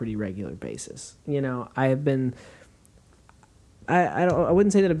on a pretty regular basis. You know, I have been. I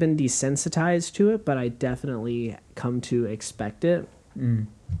wouldn't say that I've been desensitized to it, but I definitely come to expect it.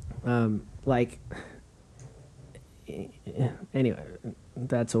 Like, anyway,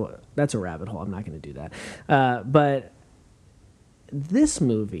 that's a rabbit hole. I'm not going to do that. But this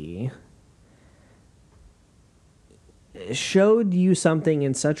movie showed you something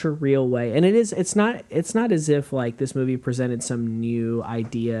in such a real way, and it's not as if like this movie presented some new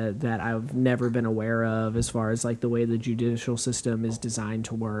idea that I've never been aware of as far as like the way the judicial system is designed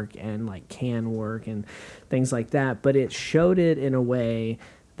to work and like can work and things like that, but it showed it in a way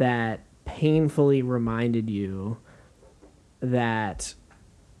that painfully reminded you that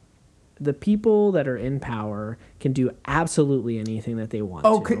the people that are in power can do absolutely anything that they want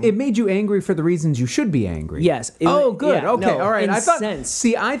to. It made you angry for the reasons you should be angry. Yes. Good. Yeah, okay. no, all right. I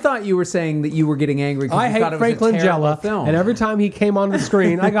thought you were saying that you were getting angry because I you hate thought it was Frank a terrible Langella, film. and every time he came on the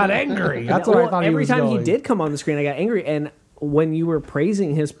screen, I got angry. That's what I thought every he was time going. he did come on the screen, I got angry. And when you were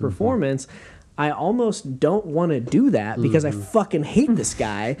praising his performance, I almost don't want to do that because I fucking hate this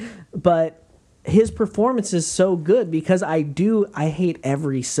guy. But his performance is so good because I hate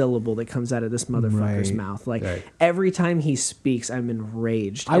every syllable that comes out of this motherfucker's mouth. Like every time he speaks, I'm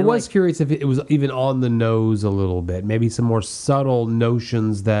enraged. I was curious if it was even on the nose a little bit, maybe some more subtle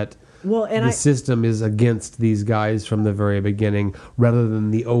notions that the system is against these guys from the very beginning rather than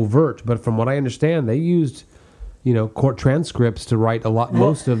the overt. But from what I understand, they used, court transcripts to write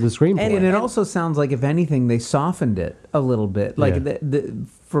most of the screenplay. And it also sounds like, if anything, they softened it a little bit. Like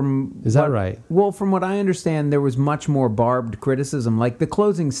Is that right? Well, from what I understand, there was much more barbed criticism. Like the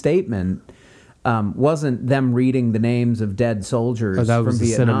closing statement wasn't them reading the names of dead soldiers that from was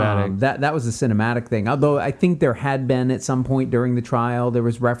Vietnam. cinematic. That was a cinematic thing. Although I think there had been at some point during the trial, there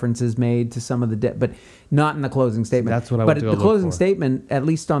was references made to some of the dead, but not in the closing statement. That's what I But went to go the look closing for. statement, at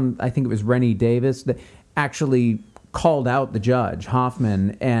least on, I think it was Rennie Davis, that actually called out the judge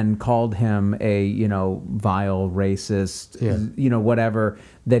Hoffman and called him a vile racist, whatever,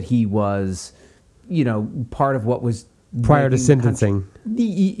 that he was part of what was prior to sentencing.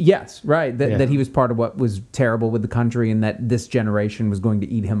 Yes, right. That he was part of what was terrible with the country, and that this generation was going to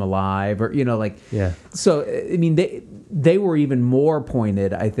eat him alive, or So I mean, they were even more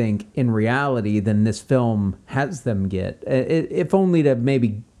pointed, I think, in reality than this film has them get. If only to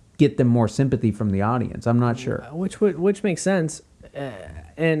maybe get them more sympathy from the audience. I'm not sure. Which makes sense,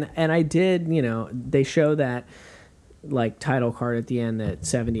 and I did. They show that like title card at the end that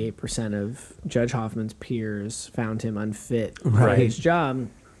 78% of Judge Hoffman's peers found him unfit for his job,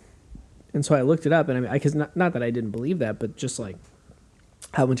 and so I looked it up, and I mean, because not that I didn't believe that, but just like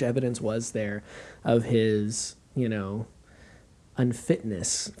how much evidence was there of his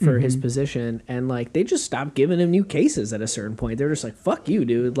unfitness for his position, and like they just stopped giving him new cases at a certain point. They're just like, fuck you,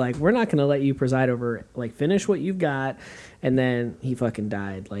 dude, like we're not gonna let you preside over, like finish what you've got. And then he fucking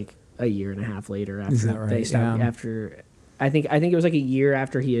died like a year and a half later after they stopped. After I think it was like a year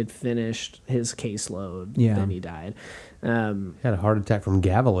after he had finished his caseload, then he died. He had a heart attack from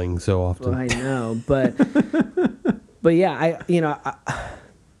gaveling so often. Well, I know, but but yeah,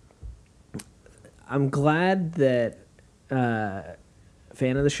 I'm glad that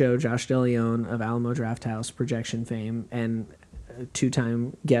fan of the show Josh DeLeon of Alamo Drafthouse projection fame and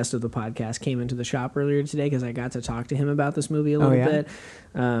two-time guest of the podcast came into the shop earlier today because I got to talk to him about this movie a little bit,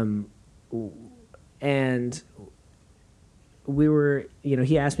 and we were,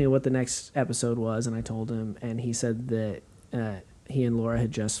 he asked me what the next episode was, and I told him, and he said that he and Laura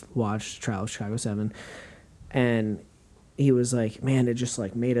had just watched Trial of Chicago 7, and he was like, man, it just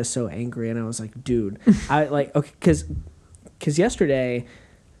like made us so angry. And I was like, dude, I like, okay, because yesterday,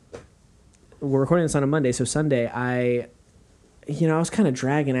 we're recording this on a Monday, so Sunday, I was kind of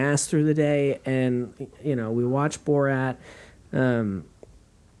dragging ass through the day, and, we watched Borat. I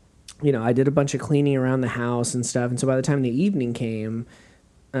did a bunch of cleaning around the house and stuff, and so by the time the evening came,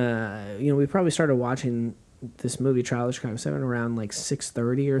 we probably started watching this movie, Trial of Chicago 7, around like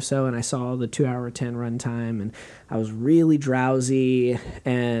 6:30 or so, and I saw the 2-hour-10 runtime, and I was really drowsy,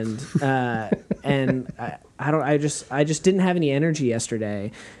 and I just didn't have any energy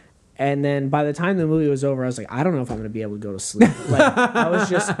yesterday, And then by the time the movie was over, I was like, I don't know if I'm going to be able to go to sleep. Like, I was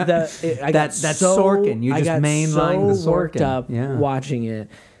just That's Sorkin. You just mainlined the Sorkin. Worked up Yeah. watching it,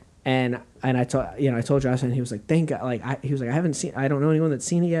 and I told Josh, and he was like, thank God. He was like, I don't know anyone that's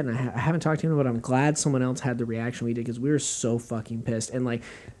seen it yet, and I haven't talked to him, but I'm glad someone else had the reaction we did because we were so fucking pissed. And like,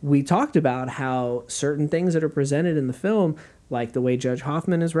 we talked about how certain things that are presented in the film, like the way Judge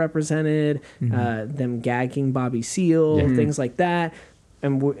Hoffman is represented, them gagging Bobby Seale, things like that.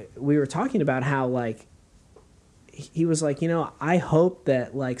 And we were talking about how, like, he was like, I hope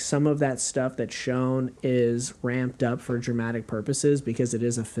that, like, some of that stuff that's shown is ramped up for dramatic purposes because it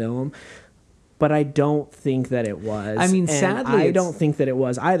is a film. But I don't think that it was. I mean, and sadly, I don't think that it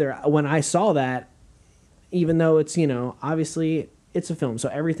was either. When I saw that, even though it's, obviously it's a film, so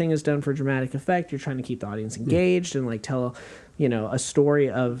everything is done for dramatic effect. You're trying to keep the audience engaged and, like, tell a story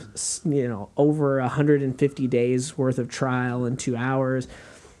of, over 150 days worth of trial in 2 hours.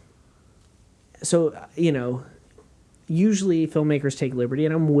 So, usually filmmakers take liberty,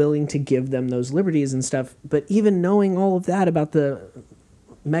 and I'm willing to give them those liberties and stuff. But even knowing all of that about the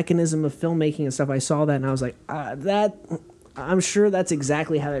mechanism of filmmaking and stuff, I saw that and I was like, I'm sure that's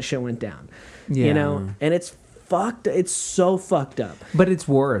exactly how that shit went down. Yeah. And it's fucked. It's so fucked up. But it's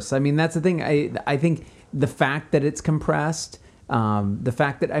worse. I mean, that's the thing. I think the fact that it's compressed, the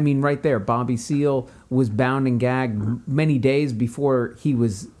fact that, right there, Bobby Seale was bound and gagged many days before he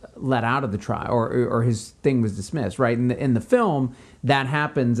was let out of the trial or his thing was dismissed, right? In the film, that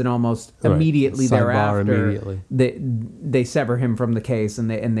happens, and almost immediately thereafter, they sever him from the case and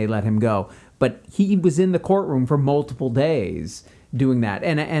they let him go. But he was in the courtroom for multiple days doing that,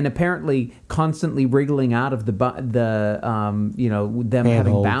 and apparently constantly wriggling out of them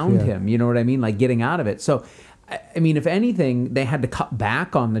having bound him. You know what I mean? Like getting out of it. So, I mean, if anything, they had to cut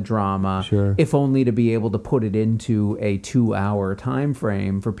back on the drama, if only to be able to put it into a 2-hour time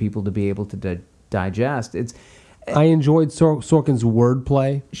frame for people to be able to digest. I enjoyed Sorkin's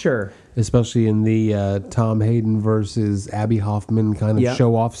wordplay. Sure. Especially in the Tom Hayden versus Abby Hoffman kind of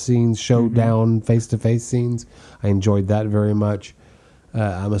show-off scenes, showdown, face-to-face scenes. I enjoyed that very much.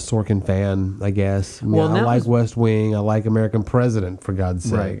 I'm a Sorkin fan, I guess. I like West Wing. I like American President, for God's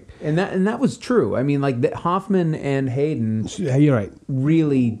sake. Right. And that was true. I mean, like Hoffman and Hayden, you're right,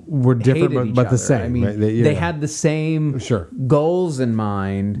 really were different, but the same. I mean, right? they had the same goals in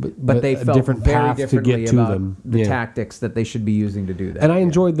mind, but they felt different very path differently to get to about them. the tactics that they should be using to do that. And I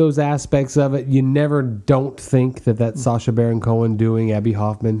enjoyed those aspects of it. You never don't think that Sacha Baron Cohen doing Abby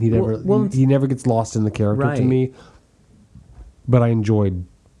Hoffman. He never gets lost in the character to me. But I enjoyed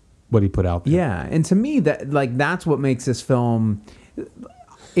what he put out there. Yeah, and to me, that's what makes this film.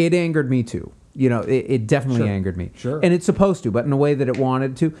 It angered me too. It definitely angered me. Sure. And it's supposed to, but in a way that it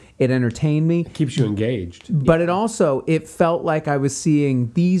wanted to. It entertained me. It keeps you engaged. But it felt like I was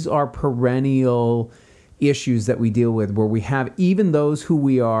seeing these are perennial issues that we deal with, where we have even those who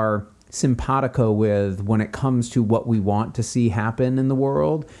we are simpatico with when it comes to what we want to see happen in the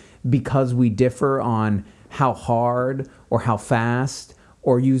world, because we differ on how hard or how fast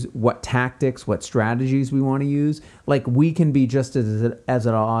or use what tactics, what strategies we want to use. Like, we can be just as at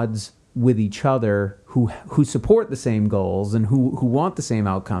odds with each other who support the same goals and who want the same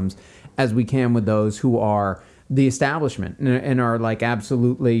outcomes as we can with those who are the establishment and are like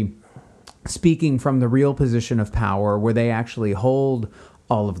absolutely speaking from the real position of power, where they actually hold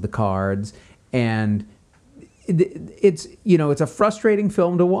all of the cards. And it's a frustrating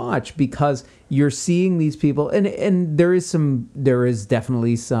film to watch because you're seeing these people, and there's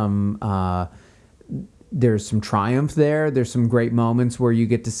definitely some there's some triumph there. There's some great moments where you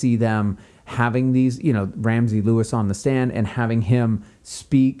get to see them having these, Ramsey Lewis on the stand and having him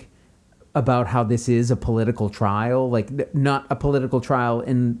speak about how this is a political trial, like not a political trial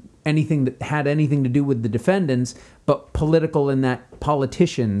in anything that had anything to do with the defendants, but political in that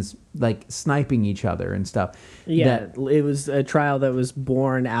politicians like sniping each other and stuff. Yeah, it was a trial that was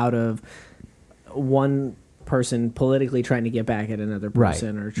born out of one person politically trying to get back at another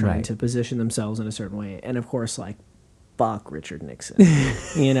person or trying to position themselves in a certain way. And of course, like, fuck Richard Nixon.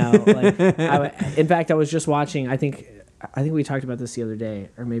 In fact, I was just watching, I think we talked about this the other day,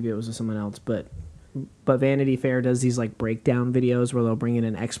 or maybe it was with someone else, but Vanity Fair does these like breakdown videos where they'll bring in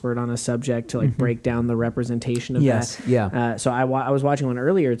an expert on a subject to like break down the representation of that. Yeah. So I was watching one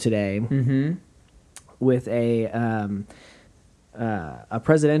earlier today with a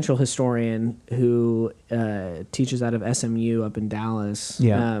presidential historian who teaches out of SMU up in Dallas.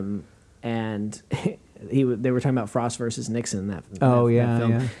 Yeah. And they were talking about Frost versus Nixon. That film.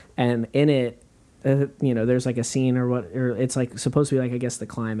 Yeah. And in it, there's like a scene or it's like supposed to be like, I guess, the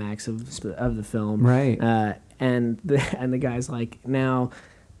climax of the film, right? And the guy's like, now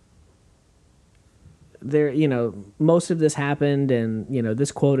there, most of this happened, and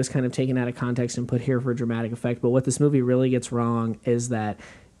this quote is kind of taken out of context and put here for dramatic effect. But what this movie really gets wrong is that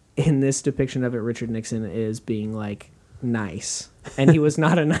in this depiction of it, Richard Nixon is being like nice, and he was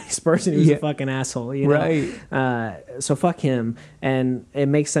not a nice person. He was a fucking asshole, Right. So fuck him. And it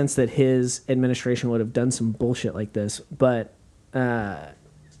makes sense that his administration would have done some bullshit like this. But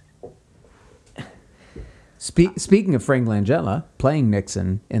Speaking of Frank Langella playing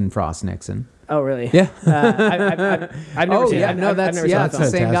Nixon in Frost Nixon. oh really? Yeah. I've never seen. yeah, no, that's I've never it's seen the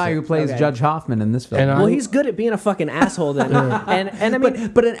the film. same guy who plays Okay. Judge Hoffman in this film. And Well, he's good at being a fucking asshole then. and I mean,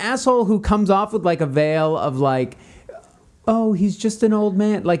 but an asshole who comes off with like a veil of like, oh, he's just an old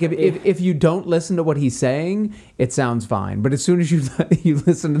man. Like if you don't listen to what he's saying, it sounds fine. But as soon as you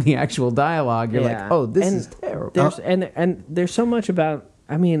listen to the actual dialogue, you're Yeah. like, oh, this And is terrible. there's and there's so much about.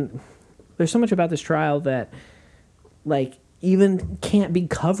 I mean, there's so much about this trial that, like, even can't be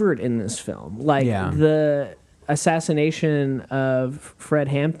covered in this film. Like the assassination of Fred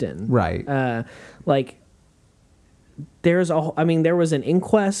Hampton. Right. Like, there was an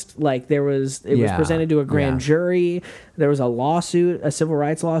inquest. Like, it was presented to a grand jury. There was a lawsuit, a civil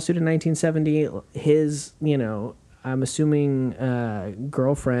rights lawsuit in 1970. His, I'm assuming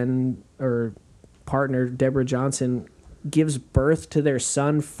girlfriend or partner, Deborah Johnson, gives birth to their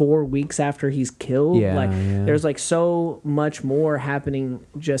son 4 weeks after he's killed. There's like so much more happening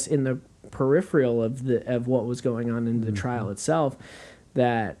just in the peripheral of what was going on in the trial itself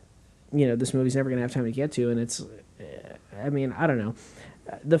that this movie's never gonna have time to get to. And it's, I mean, I don't know.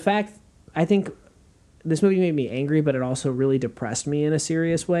 I think this movie made me angry, but it also really depressed me in a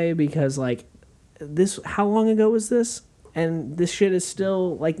serious way, because like how long ago was this? And this shit is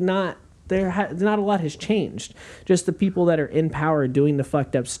still like not a lot has changed. Just the people that are in power doing the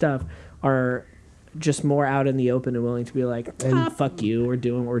fucked up stuff are just more out in the open and willing to be like, fuck you, we're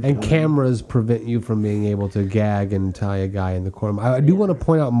doing what we're doing. And cameras prevent you from being able to gag and tie a guy in the corner. I do want to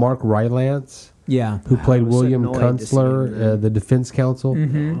point out Mark Rylance, who played was William annoyed to see him, Kunstler, the defense counsel.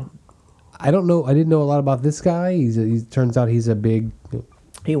 Mm-hmm. I don't know. I didn't know a lot about this guy. He turns out he's a big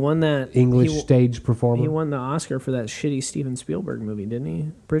He won that English stage performer. He won the Oscar for that shitty Steven Spielberg movie, didn't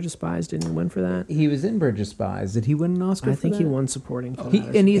he? Bridge of Spies, didn't he win for that? He was in Bridge of Spies. Did he win an Oscar I for think that? he won supporting for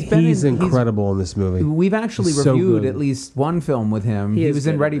that. He's incredible in this movie. We've actually He's so reviewed good. at least one film with him. He He is was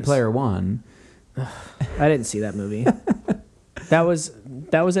in good at Ready this. Player One. I didn't see that movie. That was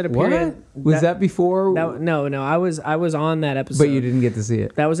at a period. Was that before? No. I was on that episode. But you didn't get to see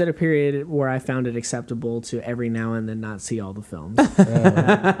it. That was at a period where I found it acceptable to every now and then not see all the films.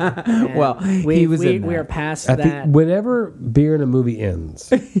 Well, he was in we that. are past I that. think whenever beer in a movie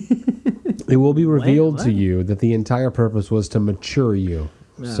ends, it will be revealed to you that the entire purpose was to mature you.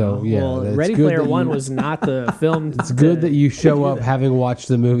 So yeah, well, it's Ready good Player that One you- was not the film. It's good that you show up having watched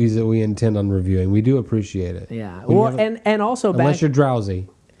the movies that we intend on reviewing. We do appreciate it. Yeah. We Well, never- and also unless back you're drowsy.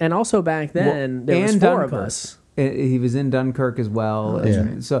 then there was and four of Dunkirk. us. He was in Dunkirk as well. Yeah.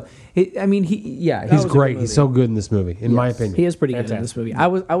 And so, he's He's was a great. good He's so good in this movie, in my opinion. He is pretty good in Fantastic. this movie.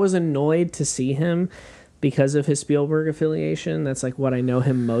 I was annoyed to see him because of his Spielberg affiliation. That's like what I know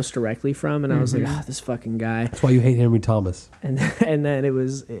him most directly from, and I was like, this fucking guy. That's why you hate Henry Thomas. And then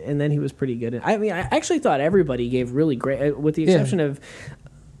he was pretty good. I mean, I actually thought everybody gave really great, with the exception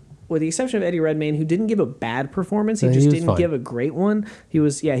of Eddie Redmayne, who didn't give a bad performance. He Yeah, just he was didn't fine. give a great one. He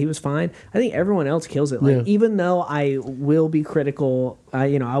was fine. I think everyone else kills it. Like, Yeah. even though I will be critical, I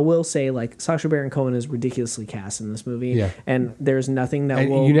will say, like, Sacha Baron Cohen is ridiculously cast in this movie. Yeah. And there's nothing that And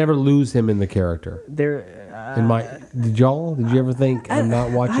will you never lose him in the character. there. Did you ever think I'm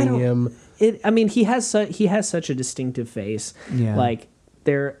not watching don't- him? He has such a distinctive face. Yeah. Like,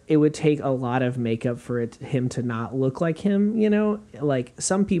 it would take a lot of makeup for him to not look like him. Like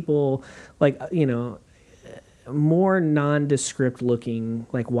some people, like more nondescript looking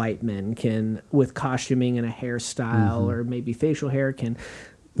like white men can, with costuming and a hairstyle or maybe facial hair, can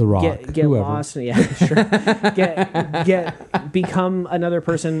The Rock, get whoever. lost. Yeah, sure. Become another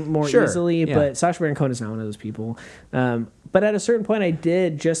person more Sure, easily. yeah. But Sacha Baron Cohen is not one of those people. But at a certain point, I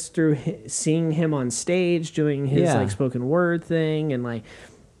did, just through seeing him on stage doing his Yeah. like spoken word thing, and like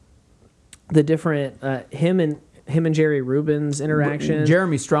the different him and Jerry Rubin's interaction.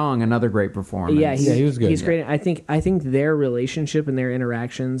 Jeremy Strong, another great performance. Yeah, he was good. He's great. I think their relationship and their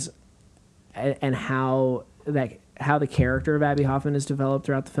interactions, and how the character of Abby Hoffman is developed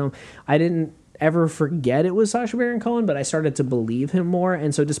throughout the film. I didn't ever forget it was Sacha Baron Cohen, but I started to believe him more.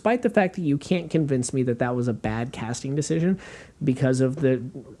 And so, despite the fact that you can't convince me that was a bad casting decision because of the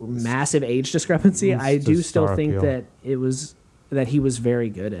massive age discrepancy, It's I do the still star think appeal. that he was very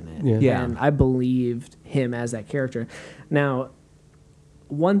good in it. Yeah. Yeah. And I believed him as that character. Now,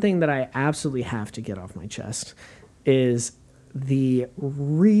 one thing that I absolutely have to get off my chest is the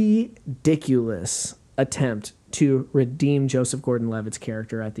ridiculous attempt to redeem Joseph Gordon-Levitt's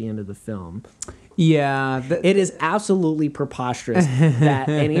character at the end of the film. Yeah, It is absolutely preposterous that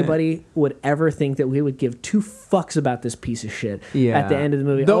anybody would ever think that we would give two fucks about this piece of shit at the end of the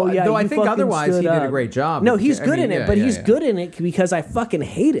movie. Though I you think fucking otherwise he stood did a up. great job. No, he's good in it, but he's yeah. good in it because I fucking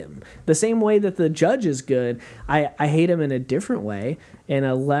hate him. The same way that the judge is good, I hate him in a different way, in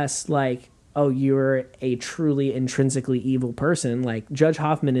a less like, oh, you're a truly intrinsically evil person. Like, Judge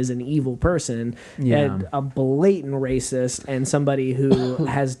Hoffman is an evil person, and a blatant racist, and somebody who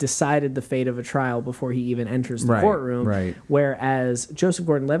has decided the fate of a trial before he even enters the courtroom. Right. Whereas Joseph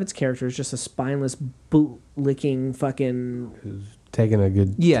Gordon-Levitt's character is just a spineless, boot-licking fucking... Taking a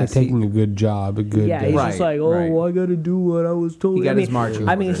good, taking a good job, a good. Yeah, he's just like, oh, I gotta do what I was told. He got his marching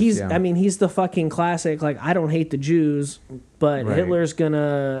orders, he's the fucking classic. Like, I don't hate the Jews, but Hitler's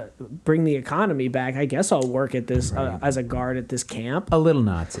gonna bring the economy back. I guess I'll work at this as a guard at this camp. A little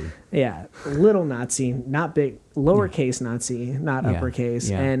Nazi. Yeah, little Nazi, not big, lowercase Nazi, not uppercase,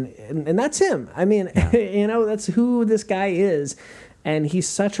 and that's him. I mean, you know, that's who this guy is, and he's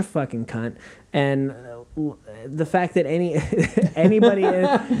such a fucking cunt. And the fact that anybody,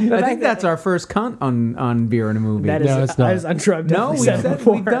 I think that's our first cunt on Beer in a Movie. that is, No, it's not. I'm sure I've definitely said it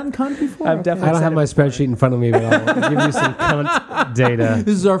before. we've done cunt before. I've definitely I don't said have it my before. spreadsheet in front of me, but I'll give you some cunt data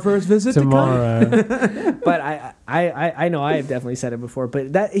This is our first visit tomorrow. But I know I have definitely said it before,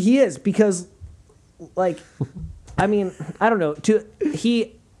 but that he is, because, like, I mean, I don't know.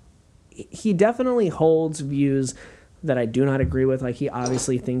 He definitely holds views that I do not agree with. Like, he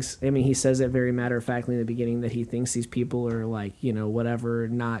obviously thinks, I mean, he says it very matter-of-factly in the beginning that he thinks these people are, like, you know, whatever,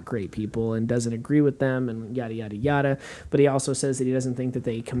 not great people, and doesn't agree with them, and yada, yada, yada. But he also says that he doesn't think that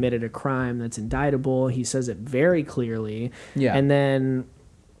they committed a crime that's indictable. He says it very clearly. Yeah. And then,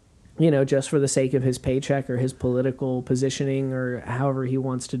 you know, just for the sake of his paycheck or his political positioning or however he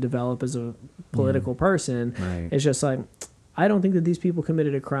wants to develop as a political person, it's just like, I don't think that these people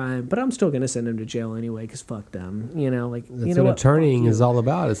committed a crime, but I'm still going to send them to jail anyway because fuck them. You know, like, That's you know what what? attorneying Fuck is you. all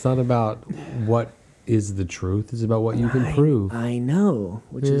about. It's not about what is the truth. It's about what you can prove. I know,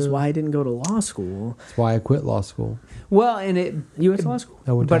 which is why I didn't go to law school. That's why I quit law school. Well, and it U.S. law school.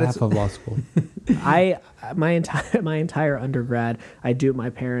 I went to But half of law school. My entire undergrad, I duped my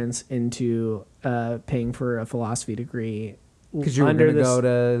parents into paying for a philosophy degree. because you were going to go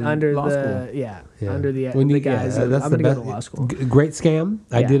to under law the school. yeah, Yeah. under the When you- guise yeah, of, that's I'm the going to go best- to law school. Great scam.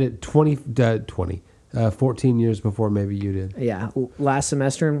 I Yeah. did it 14 years before maybe you did. Yeah, last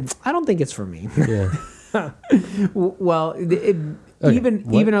semester. I don't think it's for me. Yeah. Well, Okay, even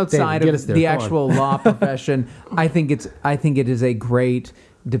what? outside David, get of us there. the Come on. actual law profession, I think it is a great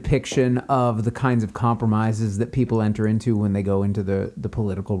depiction of the kinds of compromises that people enter into when they go into the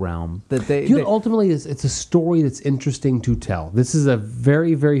political realm. That Ultimately, it's a story that's interesting to tell. This is a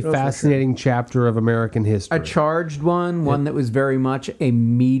very, very fascinating chapter of American history. a charged one that was very much a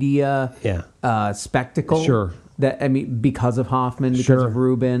media spectacle. Sure. That, I mean, because of Hoffman, because Sure. of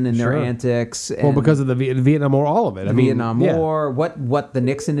Rubin and their Sure. antics. Well, and because of the Vietnam War, all of it. I mean, Vietnam yeah. War, what the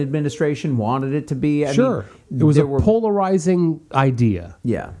Nixon administration wanted it to be. I Sure. mean, It was there a were- polarizing idea.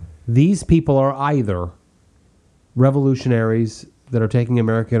 Yeah. These people are either revolutionaries that are taking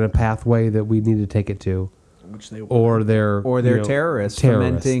America in a pathway that we need to take it to, Which they or they're terrorists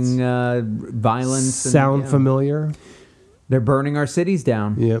fomenting violence. Sound and, familiar? They're burning our cities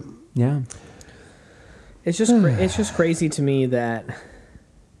down. Yep. Yeah. It's just crazy to me that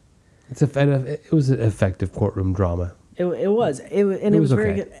It was an effective courtroom drama. it was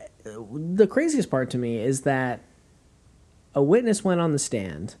very okay. good. The craziest part to me is that a witness went on the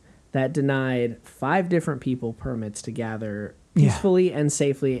stand that denied 5 different people permits to gather peacefully and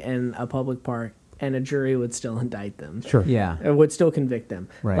safely in a public park, and a jury would still indict them. Sure. Yeah. It would still convict them.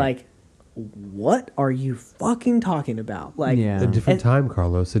 Right. Like, what are you fucking talking about? Like, Yeah. A different and- time,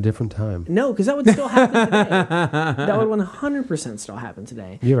 Carlos. A different time. No, because that would still happen today. That would 100% still happen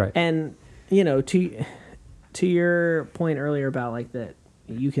today. You're right. And, you know, to your point earlier about, like, that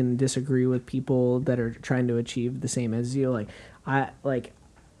you can disagree with people that are trying to achieve the same as you.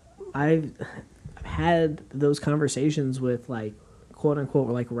 I've had those conversations with, like, quote unquote,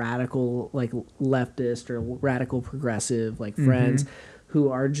 like, radical, like, leftist or radical progressive, like, friends who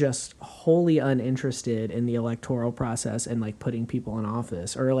are just wholly uninterested in the electoral process and, like, putting people in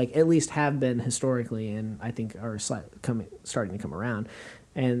office, or, like, at least have been historically, and I think are starting to come around.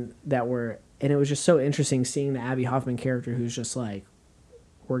 And it was just so interesting seeing the Abby Hoffman character who's just like,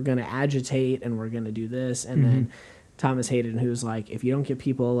 we're going to agitate and we're going to do this. And then Thomas Hayden, who's like, if you don't get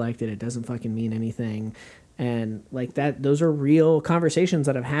people elected, it doesn't fucking mean anything. And like that, those are real conversations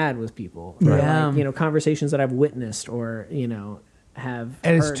that I've had with people. Or, Yeah. like, you know, conversations that I've witnessed or, you know, have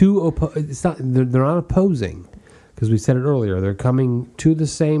And heard. it's not. They're not opposing, because we said it earlier. They're coming to the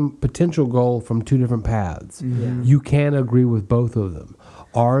same potential goal from two different paths. Yeah. You can agree with both of them.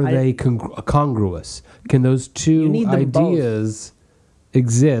 Are they congruous? Can those You two need them both. ideas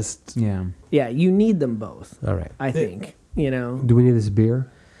exist? Yeah. Yeah, you need them both. All right. I think, you know. Do we need this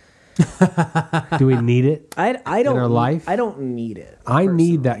beer? Do we need it? I don't our life? I don't need it. I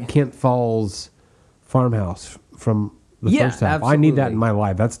need personally. that Kent Falls farmhouse from the Yeah, first half. I need that absolutely. in my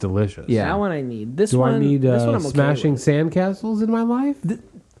life. That's delicious. Yeah. That one I need. This Do one I need this one I'm okay smashing with. sandcastles in my life?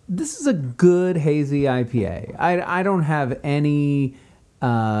 This is a good hazy IPA. I don't have any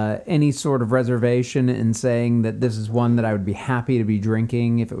sort of reservation in saying that this is one that I would be happy to be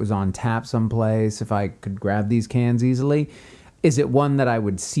drinking if it was on tap someplace, if I could grab these cans easily. Is it one that I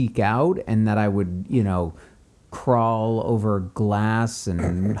would seek out and that I would, you know, crawl over glass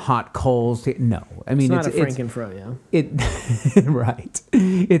and hot coals to? No. I mean, It's not a Frankenfroyo. it right.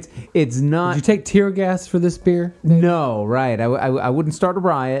 It's not. Did you take tear gas for this beer? No, right. I wouldn't start a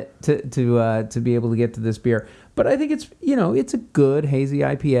riot to be able to get to this beer, but I think it's, you know, it's a good hazy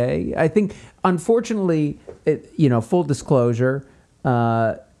IPA. I think, unfortunately, you know, full disclosure.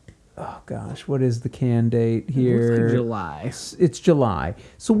 Oh gosh, what is the can date here? It looks like July. It's July,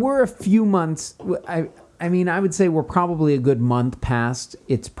 so we're a few months. I mean, I would say we're probably a good month past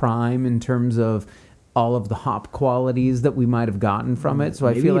its prime in terms of all of the hop qualities that we might have gotten from it. So I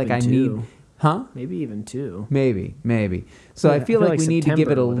Maybe feel like even I two. need, huh? Maybe even 2. Maybe. So Yeah, I feel like we need to give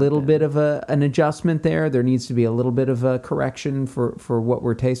it September a would have little been. bit of an adjustment there. There needs to be a little bit of a correction for what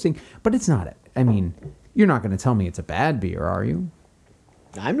we're tasting. But it's not. I mean, you're not going to tell me it's a bad beer, are you?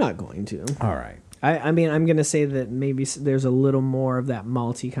 I'm not going to. All right. I mean, I'm going to say that maybe there's a little more of that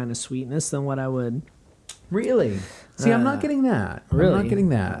malty kind of sweetness than what I would. Really? See, I'm not getting that. Really? I'm not getting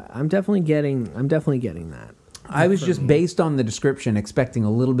that. I'm definitely getting that. I was just based on the description expecting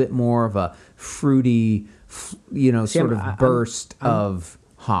a little bit more of a fruity, you know, See, sort I'm- of burst of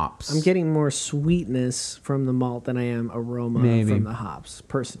hops. I'm getting more sweetness from the malt than I am aroma Maybe. from the hops,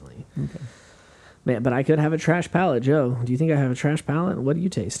 personally. Okay. Man, but I could have a trash palate, Joe. Do you think I have a trash palate? What are you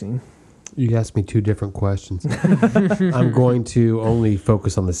tasting? You asked me two different questions. I'm going to only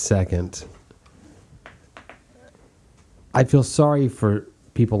focus on the second. I feel sorry for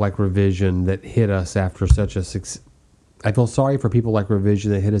people like Revision that hit us after such a success. I feel sorry for people like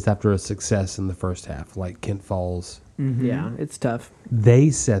Revision that hit us after a success in the first half, like Kent Falls. Yeah, it's tough. They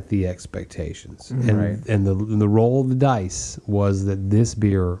set the expectations, and Right. and the roll of the dice was that this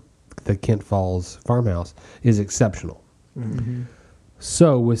beer, the Kent Falls Farmhouse, is exceptional.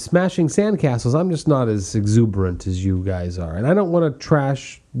 So with Smashing Sandcastles, I'm just not as exuberant as you guys are, and I don't want to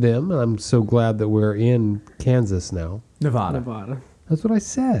trash them. I'm so glad that we're in Kansas now. Nevada. That's what I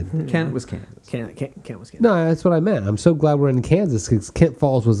said. Kent was Kansas. Kent was Kent. No, that's what I meant. I'm so glad we're in Kansas because Kent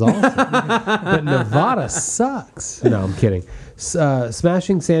Falls was awesome. But Nevada sucks. No, I'm kidding.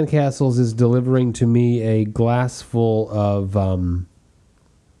 Smashing Sandcastles is delivering to me a glass full of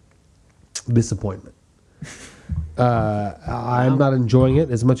disappointment. I'm not enjoying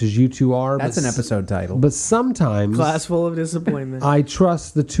it as much as you two are. That's an episode title. But sometimes Glass full of disappointment. I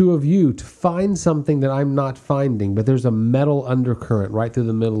trust the two of you to find something that I'm not finding, but there's a metal undercurrent right through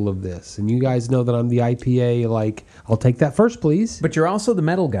the middle of this. And you guys know that I'm the IPA, like, I'll take that first, please. But you're also the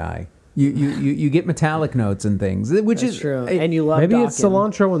metal guy. You get metallic notes and things, which That's is true. And you love Maybe it's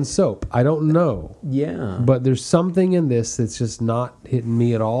Dawkins. cilantro and soap. I don't know. yeah. But there's something in this that's just not hitting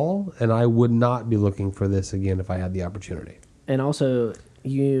me at all, and I would not be looking for this again if I had the opportunity. And also,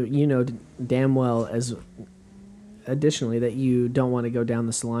 you know damn well as additionally that you don't want to go down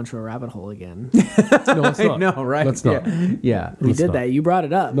the cilantro rabbit hole again. No, let's not. No, right? Let's not. Yeah. We Let's did not. that. You brought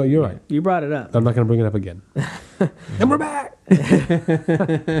it up. No, you're right. You brought it up. I'm not going to bring it up again. And we're back.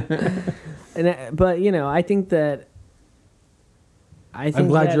 But you know, I think that. I'm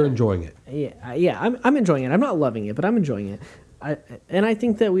glad that- you're enjoying it. Yeah, I'm enjoying it. I'm not loving it, but I'm enjoying it. I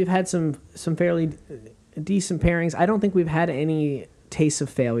think that we've had some fairly decent pairings. I don't think we've had any tastes of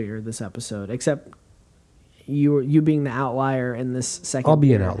failure this episode, except you being the outlier in this second. I'll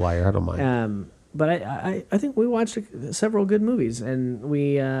be an beer. outlier. I don't mind. But I think we watched several good movies, and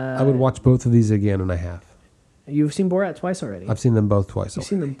we. I would watch both of these again, and I have. You've seen Borat twice already. I've seen them both twice. You've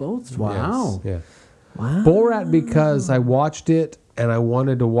seen them both. Wow. Twice. Yeah. Wow. Borat because I watched it and I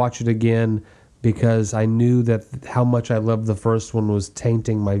wanted to watch it again because I knew that how much I loved the first one was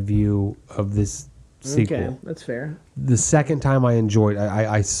tainting my view of this sequel. Okay, that's fair. The second time I enjoyed,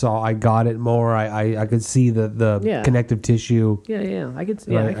 I got it more. I could see the Yeah. connective tissue. Yeah, I could.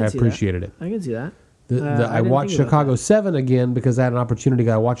 and Yeah, I I could see appreciated it. that. I can see that. I didn't watched think about Chicago that. 7 again because I had an opportunity.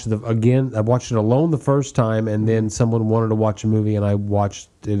 I watched it again. I watched it alone the first time, and then someone wanted to watch a movie, and I watched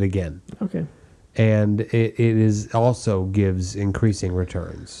it again. Okay. And it is also gives increasing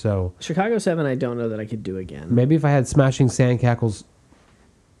returns. So Chicago 7, I don't know that I could do again. maybe if I had Smashing Sandcastles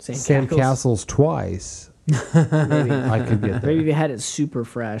twice, Maybe. I could get there. Maybe if you had it super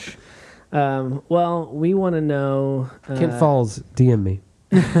fresh. Well, we want to know. Kent Falls, DM me.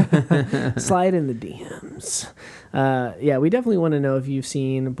 Slide in the DMs. Yeah, we definitely want to know if you've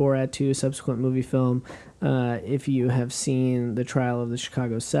seen Borat 2, subsequent movie film. If you have seen The Trial of the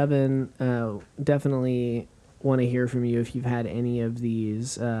Chicago 7, definitely want to hear from you if you've had any of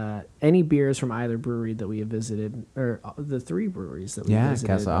these, any beers from either brewery that we have visited, or the 3 breweries that we visited.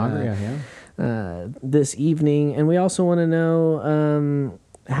 Casa Agria, This evening. And we also want to know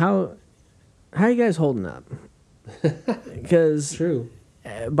how are you guys holding up? Because True.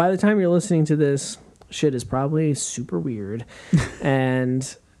 by the time you're listening to this, shit is probably super weird.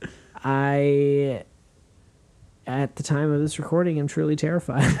 And I, at the time of this recording, am truly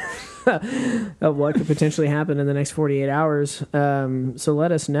terrified of what could potentially happen in the next 48 hours. So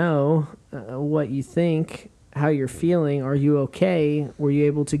let us know what you think, how you're feeling. Are you okay? Were you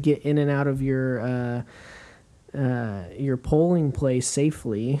able to get in and out of your polling place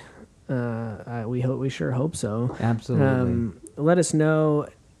safely? We sure hope so. Absolutely. Let us know.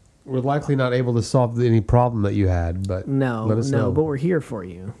 We're likely not able to solve any problem that you had, but let us know. But we're here for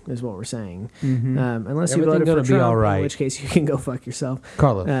you, is what we're saying. Mm-hmm. Unless you Everything voted for gonna be Trump, all right. in which case you can go fuck yourself.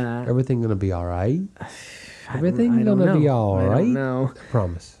 Carlos, Uh, everything gonna be all right. I Everything don't gonna know. be all I right. don't know.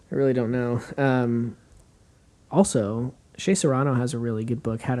 Promise. I really don't know. Also, Shea Serrano has a really good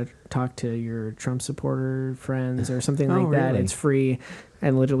book, How to Talk to Your Trump Supporter Friends or something Oh, like that. really? It's free,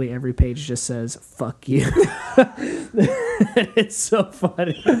 and literally every page just says, fuck you. It's so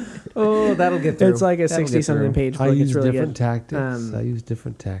funny. Oh, that'll get through. It's like a That'll get 60-something through. page book. I It's use really different good. tactics. I use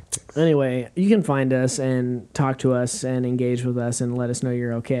different tactics. Anyway, you can find us and talk to us and engage with us and let us know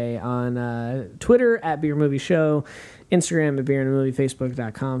you're okay on Twitter at Beer Movie Show, Instagram at Beer and a Movie,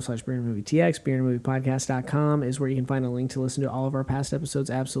 Facebook.com/BeerandMovieTX, BeerandMoviePodcast.com is where you can find a link to listen to all of our past episodes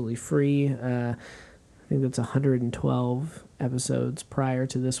absolutely free. I think that's 112 episodes prior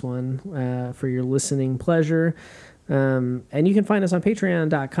to this one for your listening pleasure. And you can find us on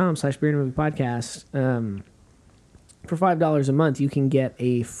Patreon.com/BeerandMoviePodcast. For $5 a month, you can get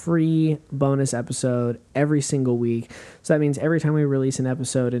a free bonus episode every single week. So that means every time we release an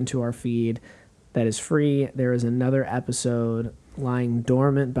episode into our feed that is free, there is another episode lying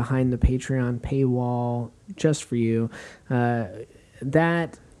dormant behind the Patreon paywall just for you. They're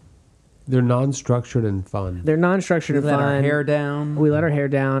non-structured and fun. They're non-structured We and let fun. our hair down. We let our hair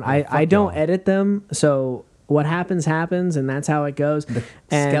down. I don't y'all. edit them, so what happens, and that's how it goes. The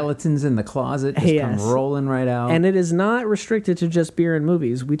And- skeletons in the closet just Yes. come rolling right out. And it is not restricted to just beer and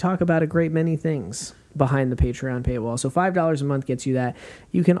movies. We talk about a great many things behind the Patreon paywall. So $5 a month gets you that.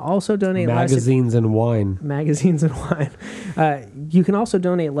 You can also donate Magazines and wine. magazines and wine. You can also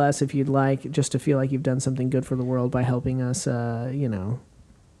donate less if you'd like, just to feel like you've done something good for the world by helping us,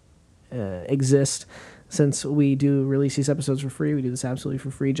 exist. Since we do release these episodes for free, we do this absolutely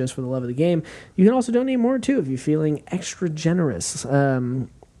for free just for the love of the game. You can also donate more, too, if you're feeling extra generous. Also,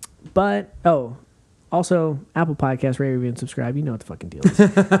 Apple Podcasts, rate, review, and subscribe. You know what the fucking deal is.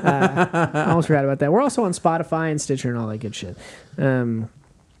 I almost forgot about that. We're also on Spotify and Stitcher and all that good shit.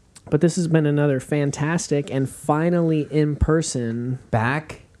 But this has been another fantastic and finally in person.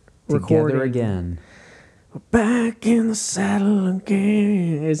 Back Recording. together again. Back in the saddle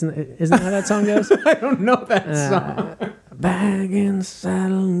again. Isn't that how that song goes? I don't know that song. Back in the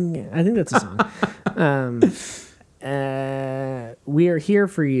saddle again. I think that's a song. We are here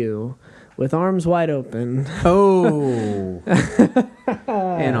for you with arms wide open. Oh.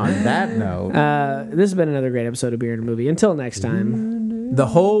 And on that note, This has been another great episode of Beer and a Movie. Until next time. the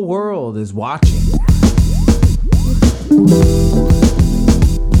whole world is watching.